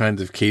in these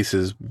kinds of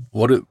cases,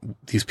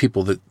 these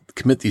people that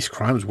commit these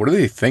crimes, what are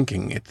they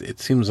thinking? It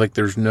seems like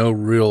there's no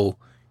real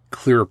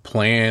clear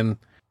plan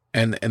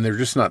and they're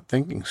just not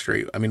thinking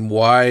straight. I mean,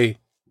 why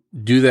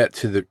do that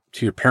to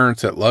your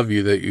parents that love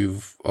you, that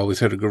you've always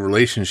had a good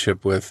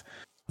relationship with?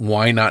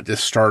 Why not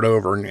just start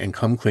over and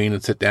come clean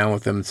and sit down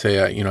with them and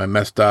say, I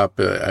messed up.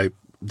 I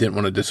didn't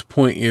want to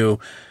disappoint you.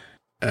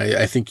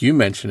 I think you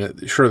mentioned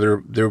it. Sure,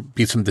 there'll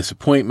be some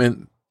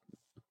disappointment,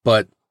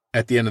 but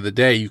at the end of the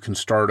day, you can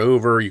start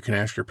over. You can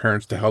ask your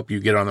parents to help you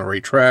get on the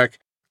right track.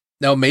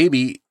 Now,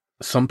 maybe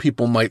some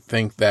people might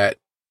think that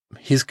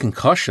his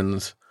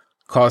concussions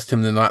caused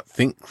him to not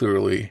think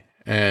clearly,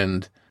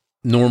 and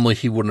normally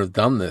he wouldn't have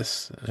done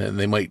this, and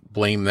they might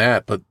blame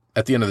that. But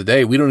at the end of the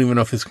day, we don't even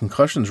know if his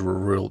concussions were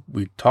real.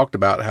 We talked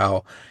about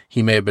how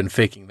he may have been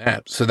faking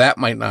that. So that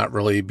might not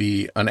really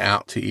be an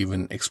out to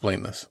even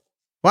explain this.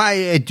 Well,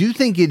 I do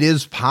think it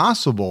is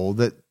possible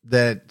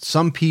that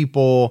some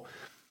people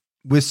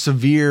with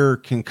severe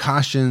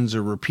concussions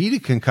or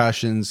repeated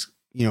concussions,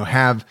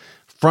 have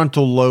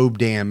frontal lobe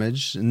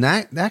damage, and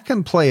that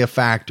can play a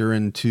factor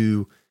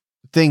into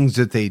things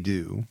that they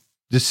do,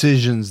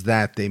 decisions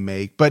that they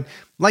make. But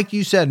like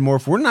you said,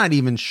 Morph, we're not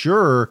even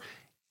sure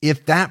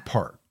if that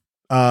part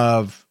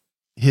of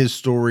his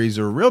stories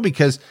are real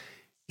because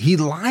he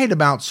lied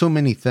about so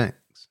many things.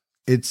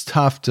 It's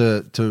tough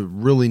to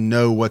really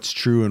know what's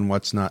true and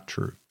what's not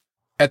true.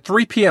 At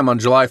 3 p.m. on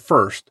July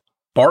 1st,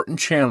 Bart and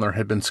Chandler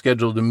had been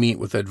scheduled to meet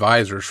with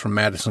advisors from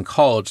Madison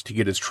College to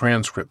get his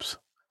transcripts.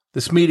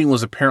 This meeting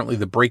was apparently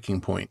the breaking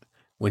point,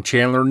 when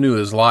Chandler knew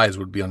his lies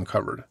would be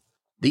uncovered.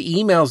 The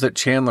emails that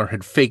Chandler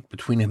had faked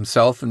between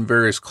himself and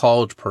various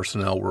college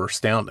personnel were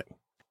astounding.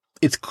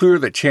 It's clear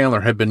that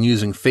Chandler had been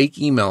using fake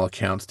email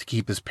accounts to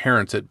keep his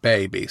parents at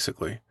bay,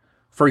 basically.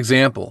 For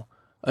example,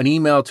 an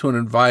email to an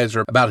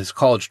advisor about his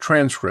college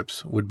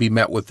transcripts would be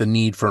met with the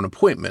need for an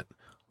appointment.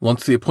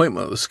 Once the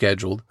appointment was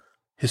scheduled,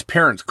 his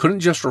parents couldn't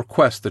just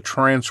request the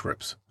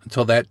transcripts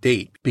until that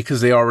date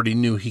because they already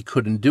knew he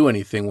couldn't do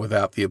anything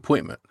without the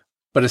appointment.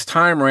 But as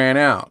time ran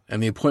out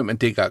and the appointment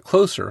date got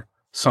closer,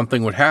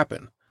 something would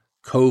happen.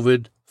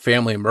 COVID,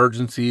 family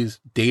emergencies,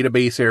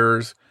 database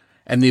errors,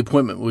 and the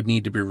appointment would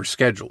need to be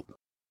rescheduled.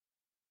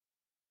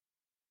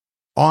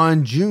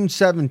 On June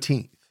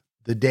 17th,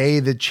 the day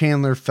that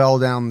Chandler fell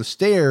down the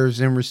stairs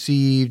and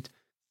received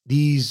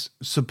these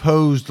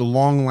supposed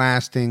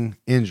long-lasting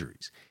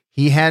injuries,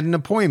 he had an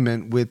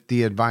appointment with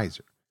the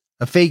advisor.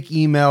 A fake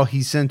email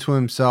he sent to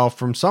himself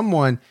from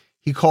someone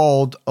he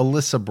called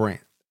Alyssa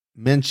Brandt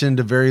mentioned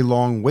a very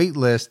long wait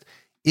list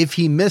if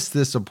he missed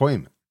this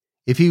appointment.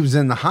 If he was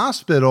in the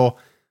hospital,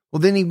 well,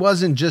 then he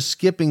wasn't just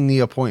skipping the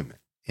appointment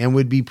and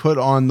would be put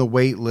on the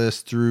wait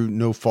list through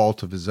no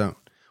fault of his own.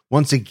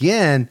 Once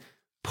again,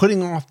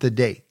 putting off the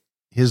date,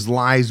 his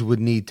lies would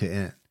need to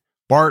end.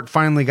 Bart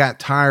finally got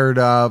tired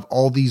of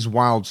all these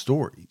wild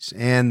stories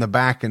and the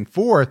back and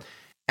forth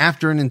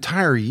after an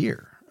entire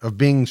year of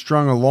being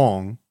strung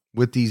along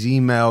with these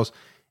emails,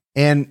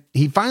 and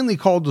he finally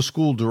called the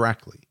school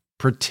directly,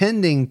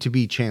 pretending to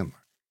be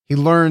Chandler. He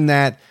learned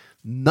that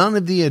none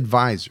of the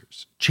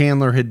advisors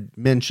Chandler had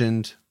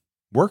mentioned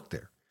worked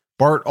there.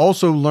 Bart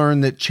also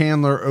learned that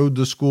Chandler owed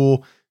the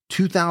school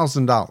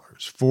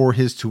 $2,000 for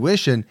his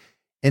tuition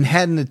and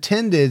hadn't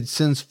attended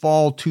since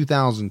fall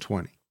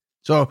 2020.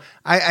 So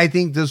I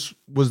think this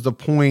was the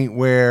point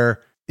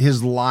where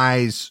his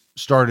lies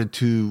started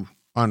to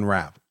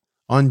unravel.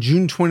 On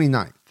June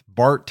 29th,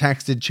 Bart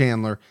texted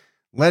Chandler,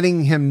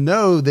 letting him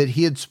know that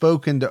he had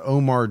spoken to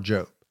Omar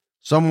Job,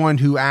 someone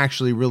who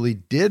actually really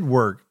did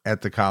work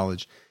at the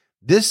college.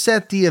 This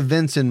set the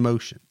events in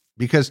motion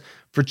because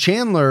for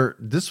Chandler,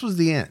 this was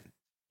the end.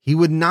 He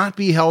would not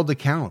be held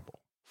accountable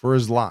for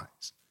his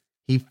lies.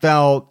 He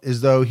felt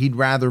as though he'd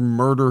rather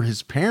murder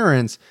his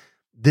parents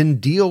than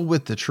deal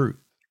with the truth.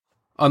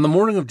 On the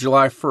morning of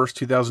July 1st,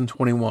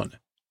 2021,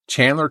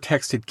 Chandler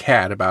texted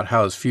Kat about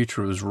how his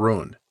future was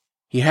ruined.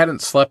 He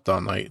hadn't slept all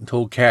night and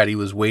told Kat he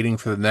was waiting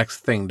for the next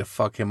thing to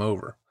fuck him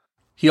over.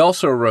 He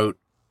also wrote,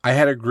 "I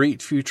had a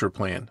great future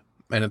plan,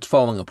 and it's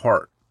falling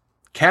apart."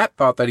 Kat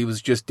thought that he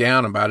was just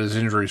down about his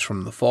injuries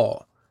from the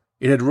fall.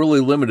 It had really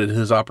limited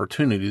his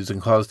opportunities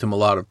and caused him a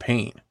lot of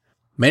pain.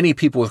 Many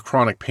people with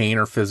chronic pain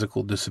or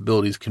physical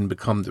disabilities can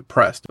become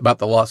depressed about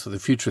the loss of the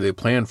future they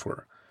planned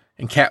for,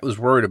 and Kat was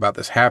worried about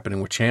this happening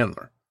with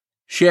Chandler.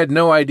 She had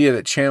no idea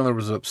that Chandler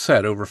was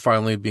upset over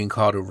finally being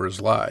caught over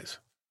his lies.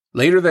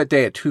 Later that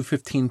day at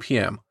 2:15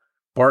 p.m.,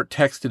 Bart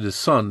texted his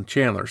son,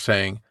 Chandler,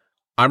 saying,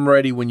 "I'm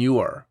ready when you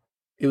are."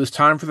 It was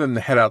time for them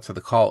to head out to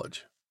the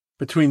college.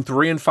 Between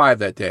 3 and 5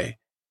 that day,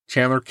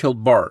 Chandler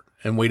killed Bart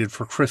and waited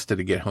for Krista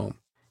to get home,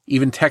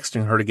 even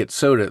texting her to get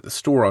soda at the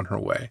store on her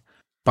way,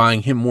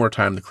 buying him more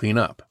time to clean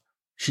up.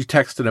 She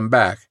texted him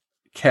back,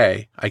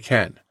 "Kay, I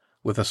can,"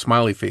 with a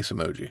smiley face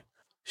emoji.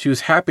 She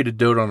was happy to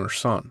dote on her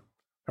son.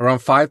 Around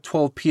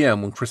 5:12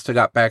 p.m. when Krista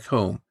got back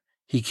home,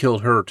 he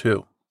killed her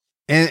too.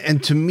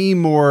 And to me,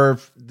 more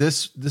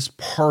this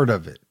part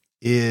of it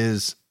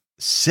is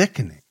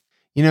sickening.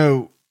 You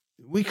know,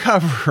 we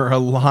cover a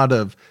lot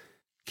of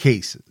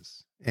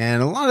cases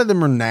and a lot of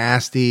them are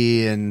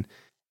nasty and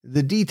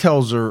the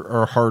details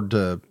are hard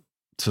to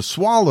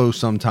swallow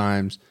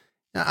sometimes.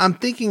 Now, I'm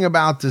thinking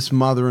about this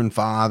mother and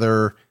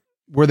father.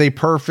 Were they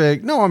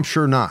perfect? No, I'm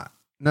sure not.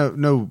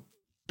 No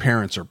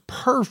parents are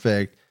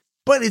perfect,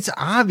 but it's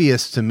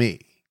obvious to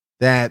me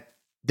that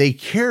they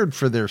cared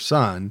for their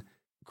son.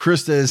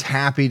 Krista is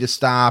happy to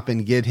stop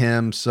and get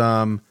him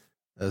some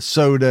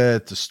soda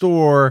at the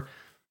store,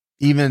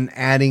 even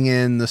adding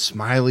in the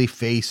smiley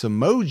face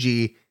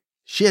emoji.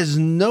 She has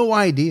no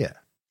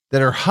idea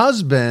that her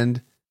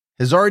husband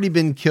has already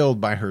been killed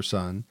by her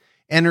son,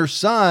 and her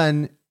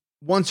son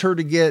wants her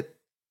to get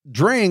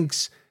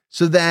drinks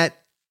so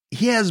that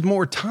he has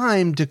more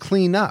time to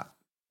clean up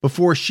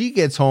before she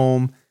gets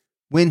home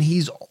when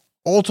he's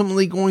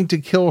ultimately going to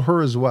kill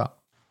her as well.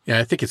 Yeah,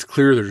 I think it's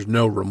clear there's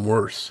no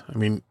remorse. I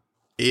mean,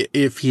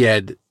 if he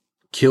had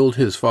killed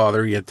his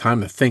father, he had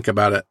time to think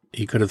about it.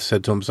 He could have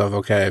said to himself,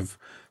 okay, I've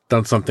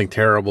done something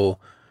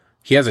terrible.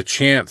 He has a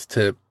chance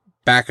to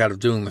back out of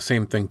doing the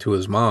same thing to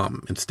his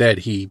mom. Instead,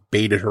 he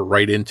baited her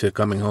right into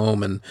coming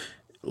home and,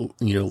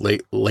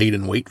 laid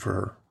in wait for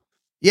her.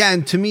 Yeah,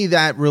 and to me,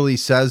 that really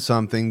says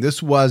something.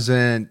 This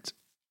wasn't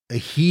a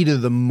heat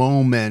of the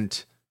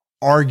moment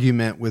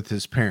argument with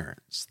his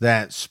parents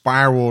that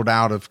spiraled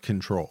out of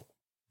control.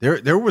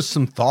 There was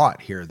some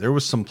thought here. There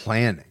was some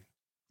planning.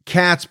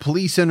 Kat's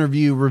police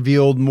interview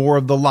revealed more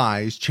of the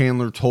lies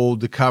Chandler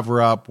told to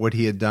cover up what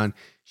he had done.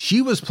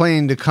 She was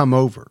planning to come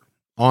over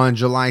on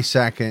July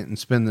 2nd and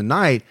spend the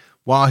night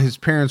while his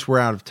parents were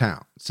out of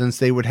town, since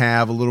they would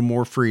have a little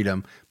more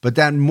freedom. But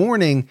that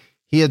morning,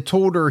 he had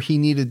told her he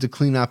needed to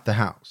clean up the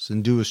house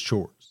and do his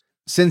chores.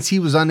 Since he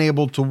was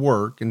unable to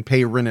work and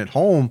pay rent at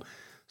home,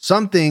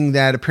 something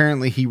that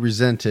apparently he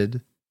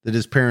resented that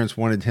his parents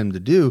wanted him to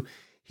do,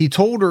 he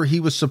told her he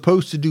was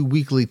supposed to do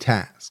weekly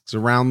tasks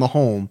around the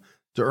home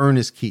to earn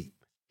his keep.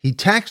 He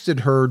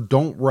texted her,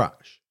 "Don't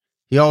rush."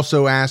 He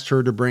also asked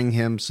her to bring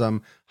him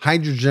some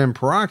hydrogen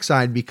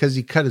peroxide because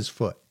he cut his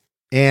foot,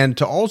 and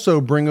to also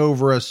bring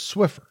over a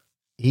Swiffer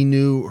he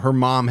knew her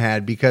mom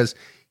had because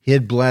he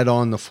had bled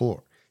on the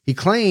floor. He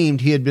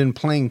claimed he had been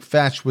playing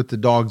fetch with the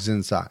dogs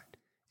inside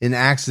and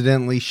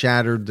accidentally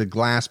shattered the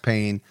glass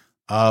pane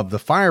of the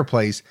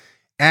fireplace,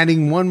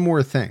 adding one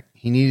more thing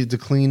he needed to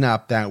clean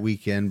up that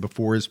weekend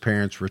before his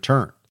parents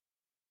returned.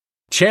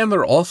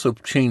 Chandler also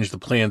changed the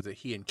plans that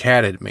he and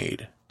Kat had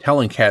made,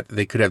 telling Kat that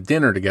they could have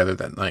dinner together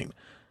that night,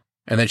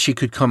 and that she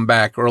could come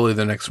back early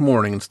the next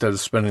morning instead of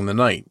spending the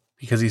night,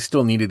 because he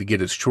still needed to get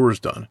his chores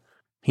done.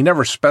 He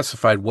never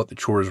specified what the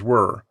chores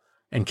were,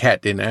 and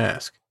Kat didn't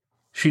ask.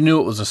 She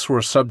knew it was a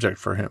sore subject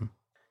for him.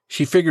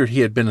 She figured he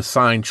had been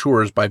assigned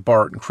chores by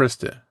Bart and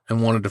Krista,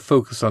 and wanted to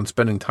focus on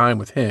spending time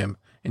with him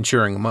and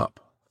cheering him up.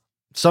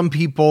 Some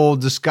people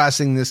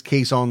discussing this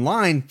case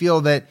online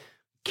feel that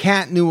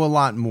Kat knew a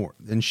lot more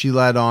than she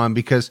let on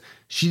because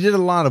she did a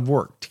lot of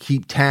work to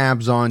keep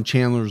tabs on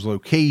Chandler's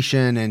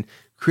location and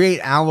create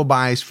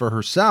alibis for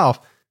herself.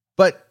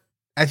 But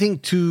I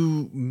think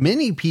to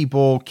many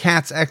people,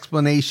 Kat's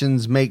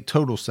explanations make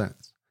total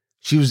sense.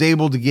 She was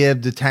able to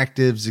give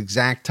detectives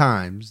exact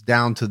times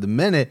down to the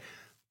minute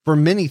for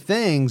many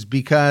things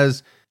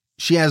because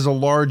she has a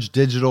large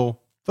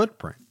digital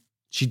footprint.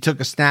 She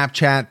took a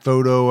Snapchat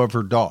photo of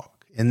her dog,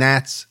 and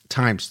that's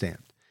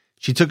timestamped.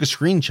 She took a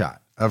screenshot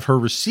of her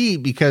receipt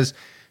because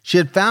She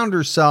had found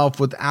herself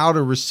without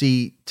a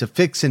receipt to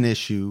fix an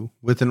issue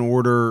with an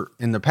order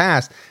in the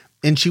past,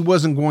 and she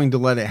wasn't going to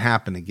let it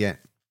happen again.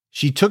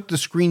 She took the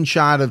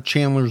screenshot of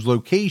Chandler's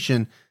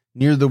location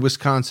near the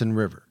Wisconsin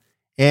River.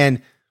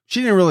 And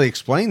she didn't really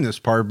explain this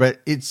part,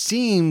 but it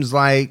seems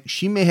like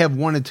she may have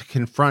wanted to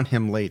confront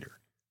him later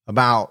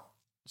about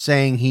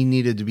saying he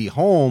needed to be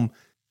home,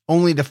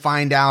 only to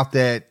find out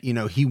that,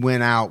 he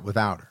went out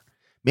without her.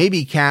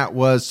 Maybe Kat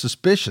was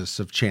suspicious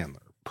of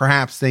Chandler,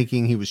 perhaps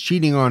thinking he was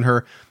cheating on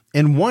her,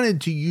 and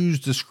wanted to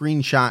use the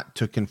screenshot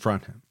to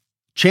confront him.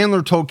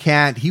 Chandler told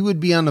Kat he would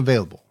be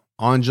unavailable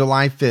on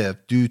July 5th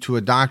due to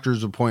a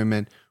doctor's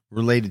appointment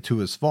related to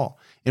his fall.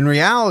 In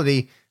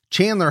reality,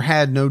 Chandler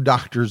had no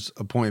doctor's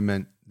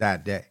appointment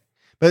that day.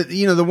 But,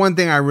 the one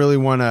thing I really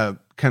want to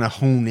kind of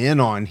hone in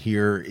on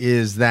here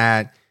is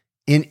that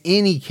in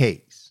any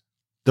case,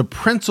 the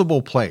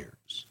principal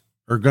players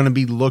are going to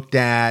be looked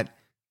at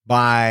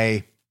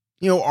by,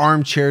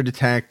 armchair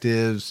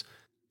detectives,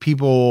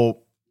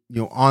 people,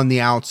 on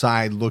the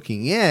outside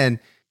looking in.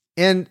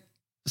 And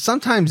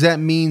sometimes that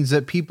means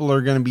that people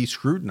are going to be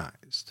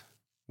scrutinized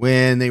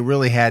when they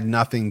really had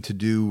nothing to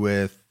do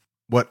with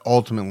what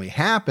ultimately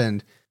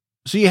happened.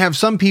 So you have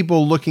some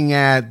people looking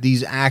at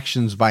these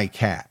actions by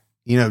Kat,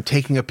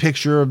 taking a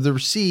picture of the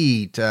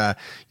receipt,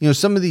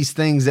 some of these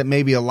things that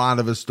maybe a lot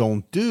of us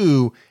don't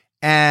do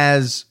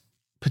as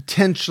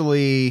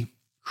potentially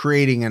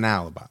creating an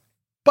alibi.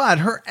 But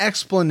her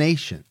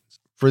explanations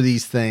for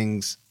these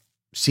things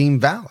seem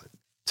valid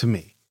to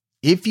me.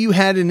 If you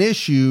had an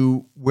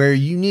issue where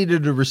you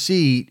needed a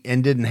receipt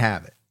and didn't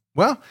have it,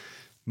 well,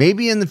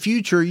 maybe in the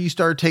future you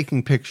start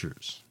taking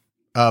pictures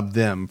of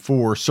them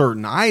for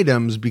certain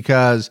items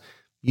because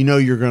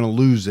you're going to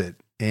lose it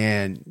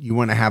and you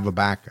want to have a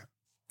backup.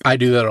 I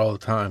do that all the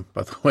time,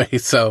 by the way.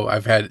 So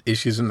I've had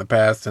issues in the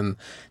past, and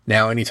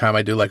now anytime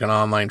I do like an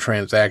online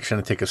transaction,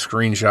 I take a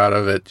screenshot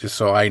of it just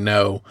so I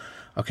know,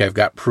 okay, I've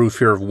got proof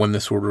here of when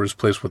this order was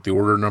placed, what the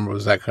order number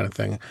was, that kind of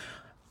thing.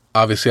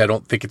 Obviously, I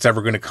don't think it's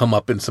ever going to come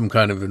up in some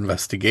kind of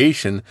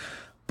investigation,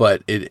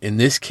 but in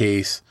this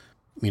case,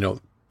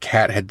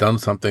 Kat had done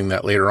something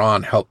that later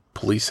on helped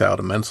police out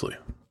immensely.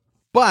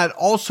 But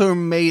also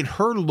made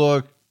her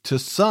look to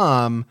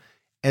some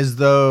as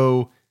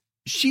though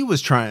she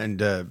was trying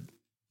to,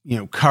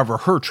 cover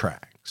her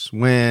tracks,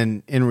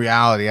 when in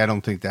reality, I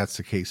don't think that's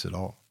the case at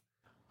all.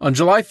 On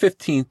July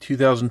 15th,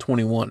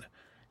 2021,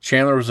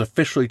 Chandler was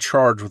officially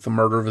charged with the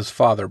murder of his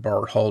father,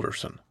 Bart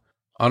Halderson.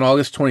 On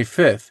August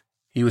 25th,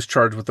 he was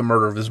charged with the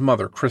murder of his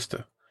mother,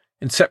 Krista.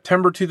 In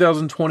September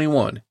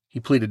 2021, he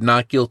pleaded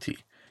not guilty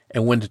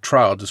and went to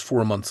trial just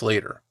 4 months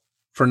later.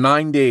 For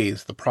 9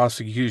 days, the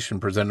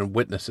prosecution presented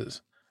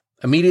witnesses.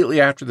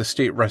 Immediately after the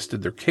state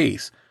rested their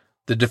case,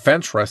 the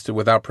defense rested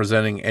without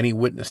presenting any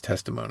witness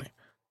testimony.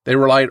 They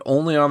relied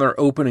only on their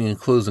opening and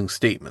closing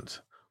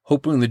statements,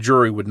 hoping the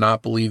jury would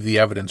not believe the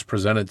evidence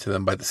presented to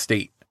them by the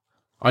state.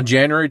 On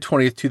January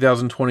 20th,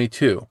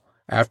 2022,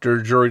 after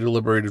a jury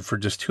deliberated for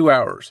just 2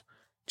 hours,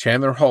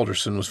 Chandler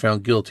Halderson was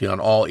found guilty on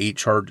all 8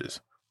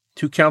 charges: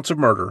 2 counts of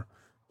murder,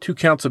 2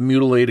 counts of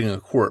mutilating a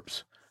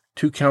corpse,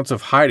 2 counts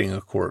of hiding a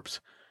corpse,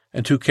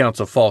 and 2 counts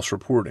of false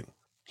reporting.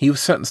 He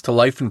was sentenced to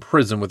life in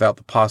prison without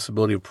the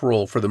possibility of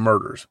parole for the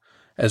murders,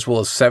 as well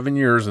as 7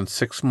 years and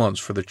 6 months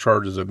for the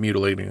charges of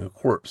mutilating a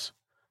corpse,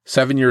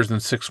 7 years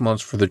and 6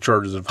 months for the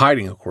charges of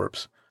hiding a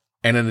corpse,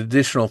 and an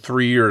additional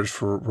 3 years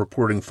for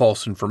reporting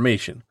false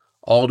information,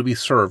 all to be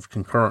served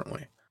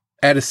concurrently.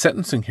 At his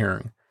sentencing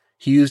hearing,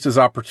 he used his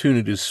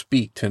opportunity to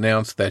speak to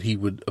announce that he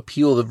would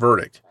appeal the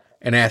verdict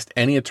and asked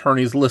any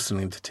attorneys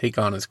listening to take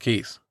on his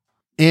case.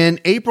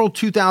 In April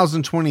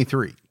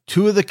 2023,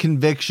 2 of the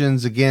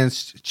convictions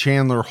against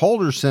Chandler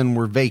Halderson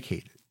were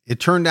vacated. It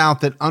turned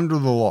out that under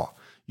the law,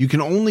 you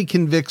can only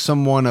convict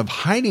someone of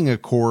hiding a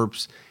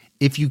corpse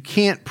if you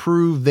can't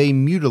prove they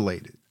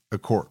mutilated a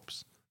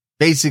corpse.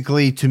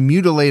 Basically, to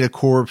mutilate a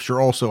corpse,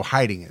 you're also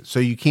hiding it, so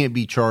you can't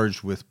be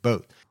charged with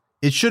both.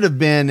 It should have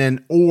been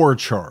an or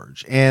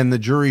charge, and the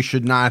jury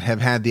should not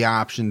have had the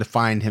option to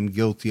find him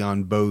guilty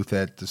on both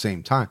at the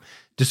same time.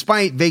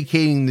 Despite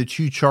vacating the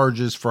 2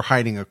 charges for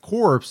hiding a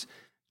corpse,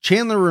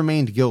 Chandler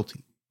remained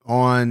guilty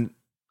on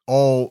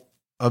all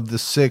of the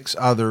 6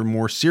 other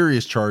more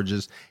serious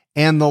charges,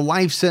 and the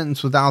life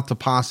sentence without the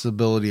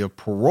possibility of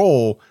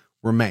parole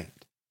remained.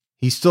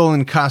 He's still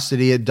in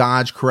custody at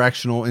Dodge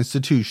Correctional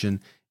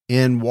Institution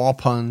in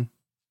Waupun,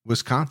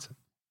 Wisconsin.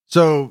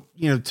 So,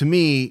 to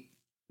me,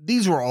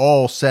 these were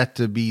all set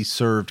to be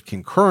served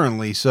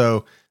concurrently,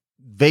 so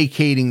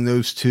vacating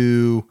those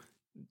 2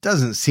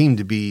 doesn't seem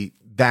to be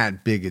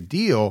that big a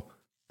deal.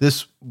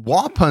 This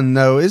Waupun,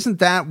 though, isn't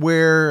that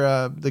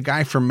where the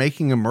guy from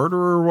Making a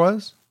Murderer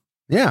was?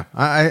 Yeah,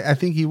 I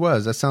think he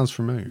was. That sounds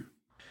familiar.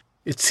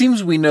 It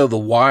seems we know the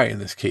why in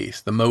this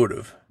case, the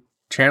motive.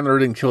 Chandler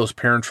didn't kill his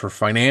parents for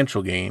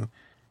financial gain.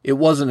 It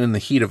wasn't in the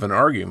heat of an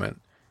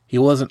argument. He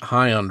wasn't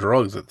high on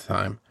drugs at the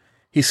time.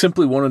 He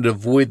simply wanted to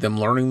avoid them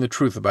learning the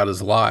truth about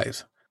his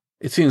lies.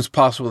 It seems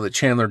possible that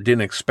Chandler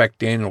didn't expect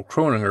Daniel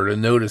Kroninger to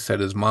notice that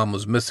his mom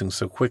was missing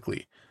so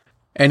quickly.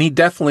 And he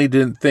definitely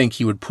didn't think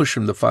he would push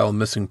him to file a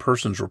missing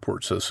persons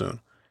report so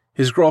soon.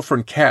 His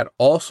girlfriend Kat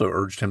also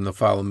urged him to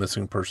file a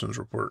missing persons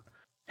report.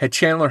 Had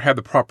Chandler had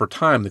the proper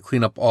time to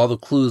clean up all the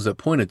clues that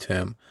pointed to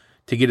him,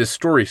 to get his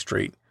story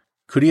straight,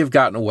 could he have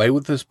gotten away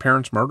with his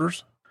parents'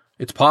 murders?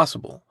 It's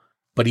possible,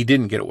 but he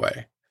didn't get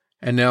away.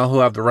 And now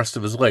he'll have the rest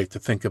of his life to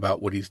think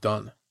about what he's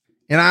done.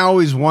 And I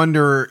always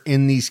wonder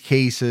in these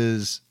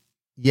cases,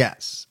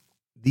 yes,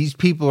 these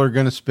people are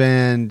going to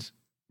spend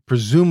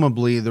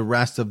presumably the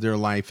rest of their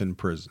life in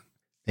prison.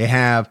 They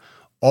have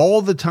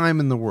all the time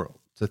in the world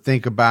to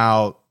think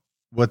about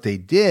what they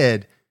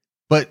did,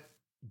 but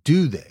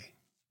do they?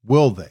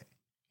 Will they?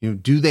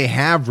 Do they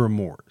have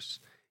remorse?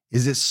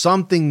 Is it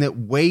something that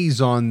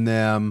weighs on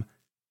them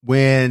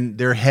when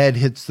their head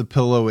hits the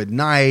pillow at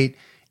night?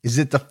 Is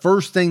it the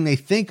first thing they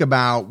think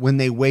about when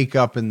they wake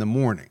up in the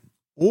morning?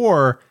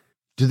 Or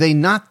do they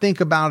not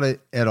think about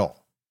it at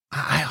all?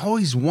 I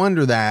always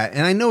wonder that.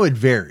 And I know it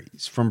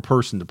varies from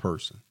person to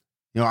person.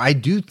 I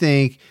do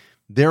think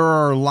there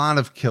are a lot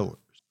of killers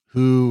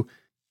who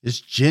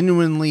just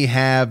genuinely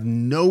have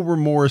no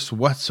remorse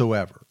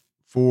whatsoever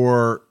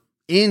for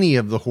any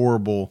of the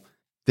horrible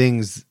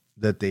things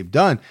that they've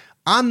done.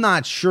 I'm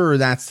not sure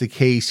that's the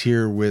case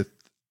here with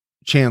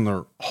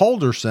Chandler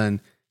Halderson.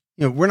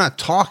 We're not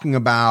talking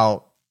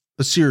about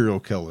a serial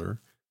killer.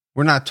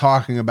 We're not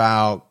talking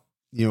about,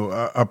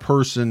 a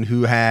person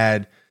who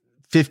had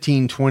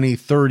 15, 20,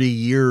 30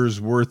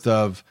 years worth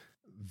of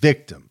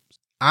victims.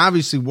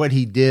 Obviously what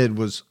he did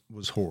was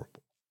horrible.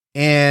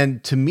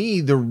 And to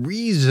me, the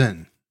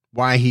reason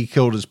why he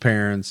killed his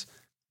parents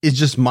is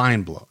just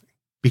mind-blowing,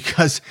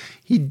 because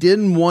he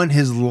didn't want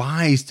his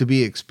lies to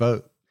be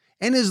exposed.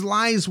 And his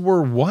lies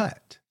were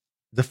what?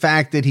 The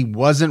fact that he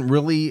wasn't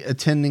really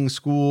attending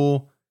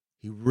school.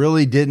 He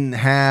really didn't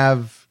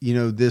have,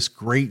 this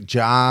great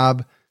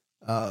job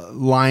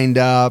lined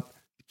up.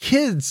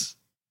 Kids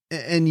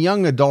and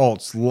young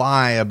adults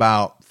lie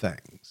about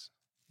things.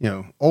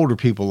 Older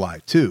people lie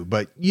too.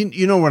 But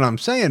you know what I'm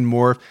saying,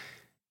 Morph?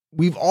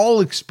 We've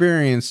all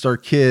experienced our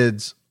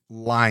kids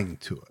lying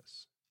to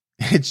us.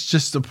 It's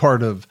just a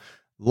part of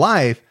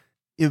life.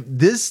 If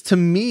this to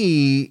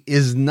me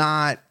is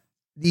not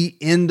the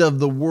end of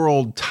the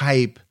world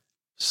type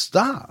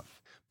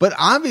stuff. But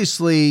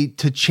obviously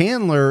to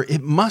Chandler,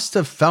 it must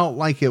have felt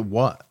like it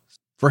was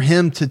for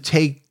him to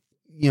take,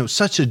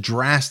 such a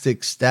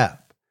drastic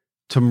step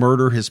to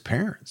murder his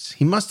parents.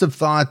 He must have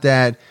thought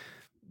that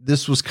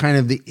this was kind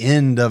of the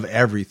end of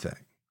everything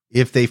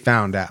if they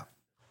found out.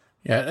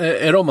 Yeah,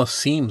 it almost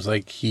seems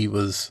like he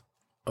was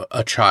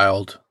a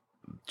child,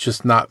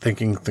 just not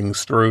thinking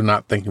things through,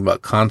 not thinking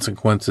about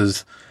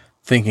consequences,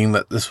 thinking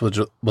that this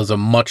was a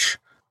much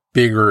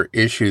bigger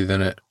issue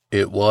than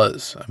it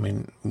was. I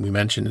mean, we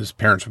mentioned his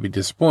parents would be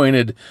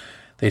disappointed.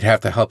 They'd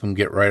have to help him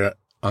get right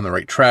on the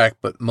right track.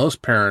 But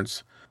most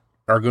parents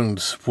are going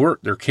to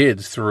support their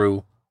kids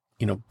through,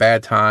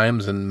 bad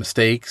times and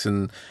mistakes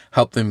and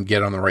help them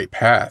get on the right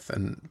path.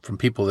 And from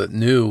people that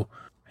knew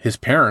his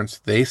parents,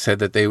 they said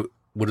that they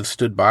would have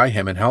stood by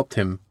him and helped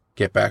him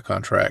get back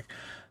on track.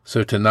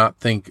 So to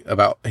not think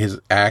about his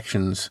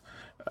actions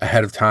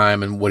ahead of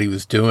time and what he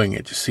was doing,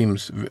 it just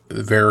seems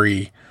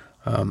very,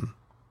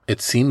 it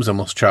seems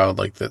almost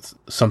childlike. That's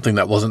something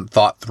that wasn't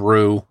thought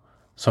through,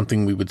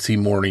 something we would see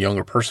more in a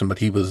younger person, but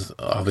he was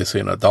obviously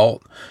an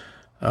adult.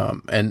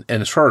 And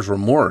as far as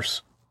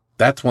remorse,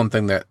 that's one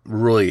thing that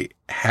really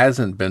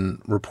hasn't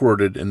been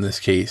reported in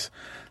this case.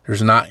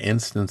 There's not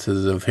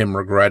instances of him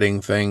regretting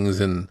things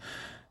and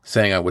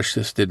saying, I wish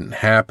this didn't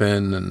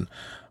happen, and,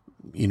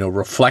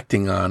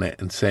 reflecting on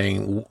it and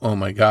saying, oh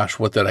my gosh,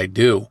 what did I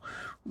do?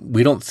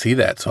 We don't see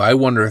that. So I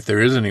wonder if there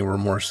is any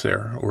remorse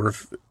there, or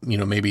if,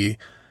 maybe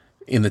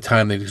in the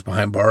time that he's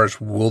behind bars,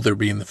 will there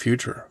be in the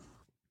future?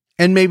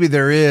 And maybe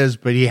there is,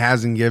 but he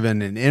hasn't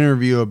given an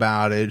interview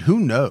about it. Who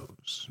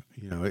knows?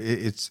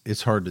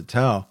 It's hard to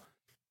tell.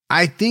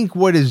 I think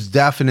what is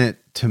definite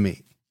to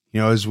me,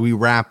 as we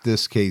wrap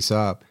this case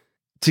up,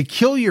 to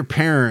kill your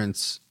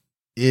parents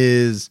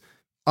is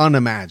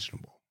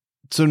unimaginable.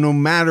 So no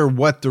matter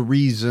what the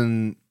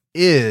reason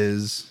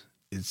is,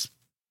 it's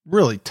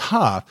really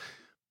tough.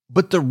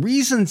 But the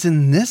reasons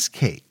in this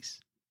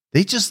case,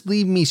 they just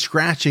leave me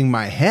scratching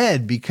my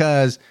head,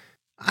 because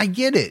I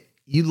get it.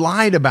 You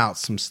lied about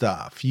some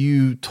stuff.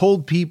 You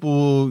told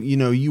people,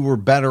 you were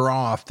better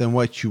off than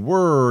what you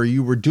were, or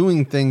you were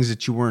doing things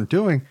that you weren't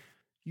doing.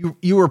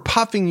 You were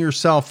puffing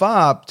yourself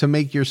up to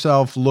make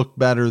yourself look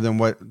better than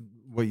what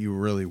you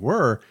really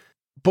were.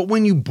 But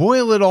when you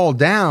boil it all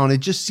down, it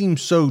just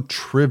seems so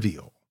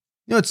trivial.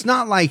 It's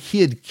not like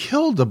he had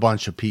killed a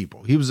bunch of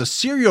people. He was a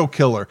serial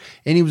killer,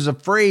 and he was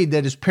afraid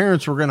that his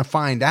parents were going to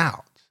find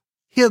out.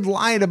 He had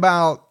lied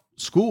about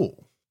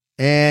school,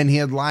 and he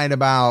had lied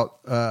about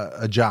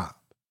a job,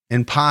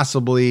 and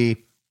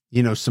possibly,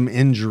 some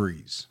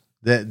injuries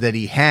that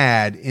he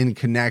had in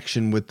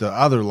connection with the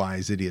other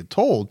lies that he had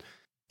told.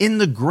 In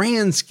the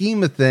grand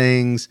scheme of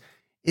things,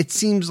 it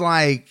seems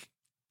like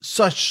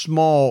such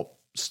small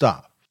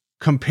stuff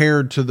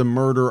compared to the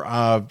murder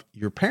of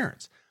your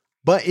parents.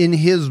 But in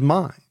his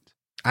mind,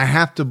 I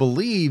have to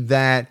believe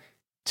that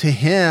to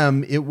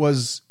him, it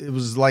was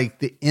like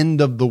the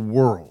end of the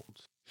world.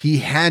 He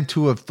had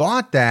to have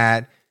thought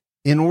that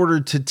in order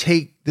to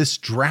take this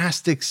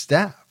drastic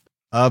step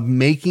of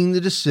making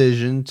the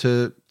decision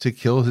to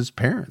kill his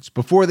parents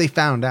before they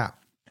found out.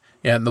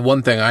 Yeah, and the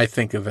one thing I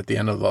think of at the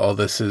end of all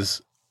this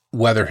is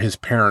whether his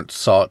parents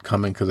saw it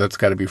coming, because that's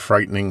got to be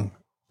frightening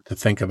to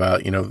think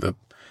about.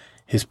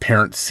 His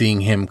parents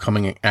seeing him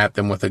coming at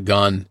them with a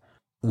gun.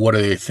 What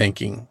are they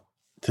thinking?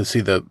 To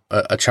see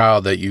a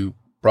child that you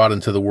brought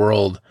into the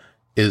world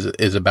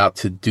is about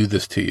to do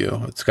this to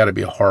you. It's got to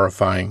be a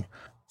horrifying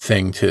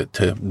thing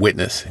to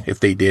witness if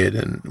they did.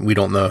 And we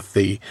don't know if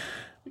the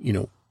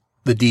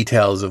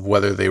details of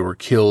whether they were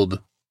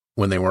killed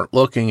when they weren't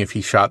looking, if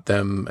he shot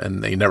them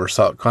and they never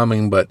saw it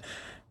coming, but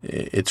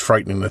it's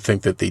frightening to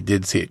think that they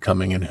did see it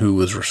coming and who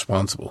was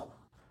responsible.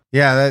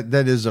 Yeah,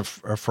 that is a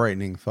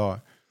frightening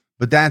thought.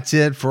 But that's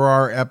it for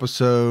our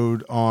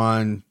episode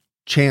on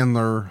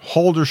Chandler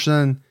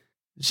Halderson.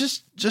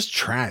 It's just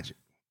tragic.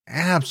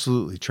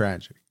 Absolutely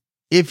tragic.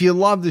 If you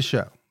love the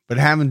show, but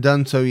haven't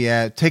done so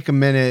yet, take a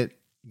minute,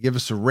 give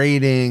us a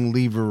rating,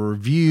 leave a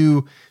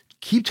review.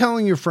 Keep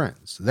telling your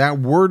friends. That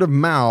word of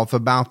mouth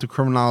about the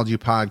Criminology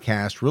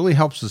Podcast really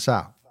helps us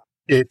out.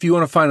 If you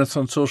want to find us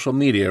on social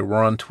media,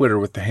 we're on Twitter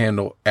with the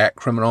handle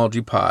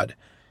 @CriminologyPod.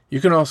 You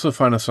can also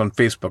find us on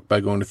Facebook by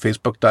going to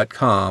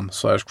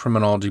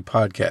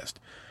facebook.com/criminologypodcast.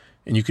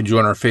 And you can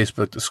join our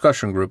Facebook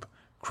discussion group,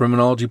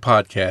 Criminology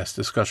Podcast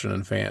Discussion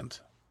and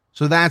Fans.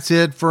 So that's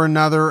it for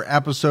another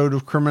episode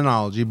of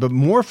Criminology, but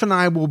Morph and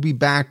I will be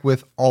back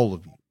with all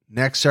of you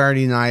next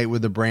Saturday night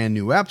with a brand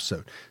new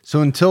episode. So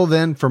until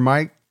then, for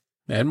Mike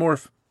and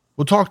Morph,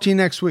 we'll talk to you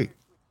next week.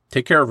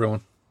 Take care,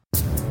 everyone.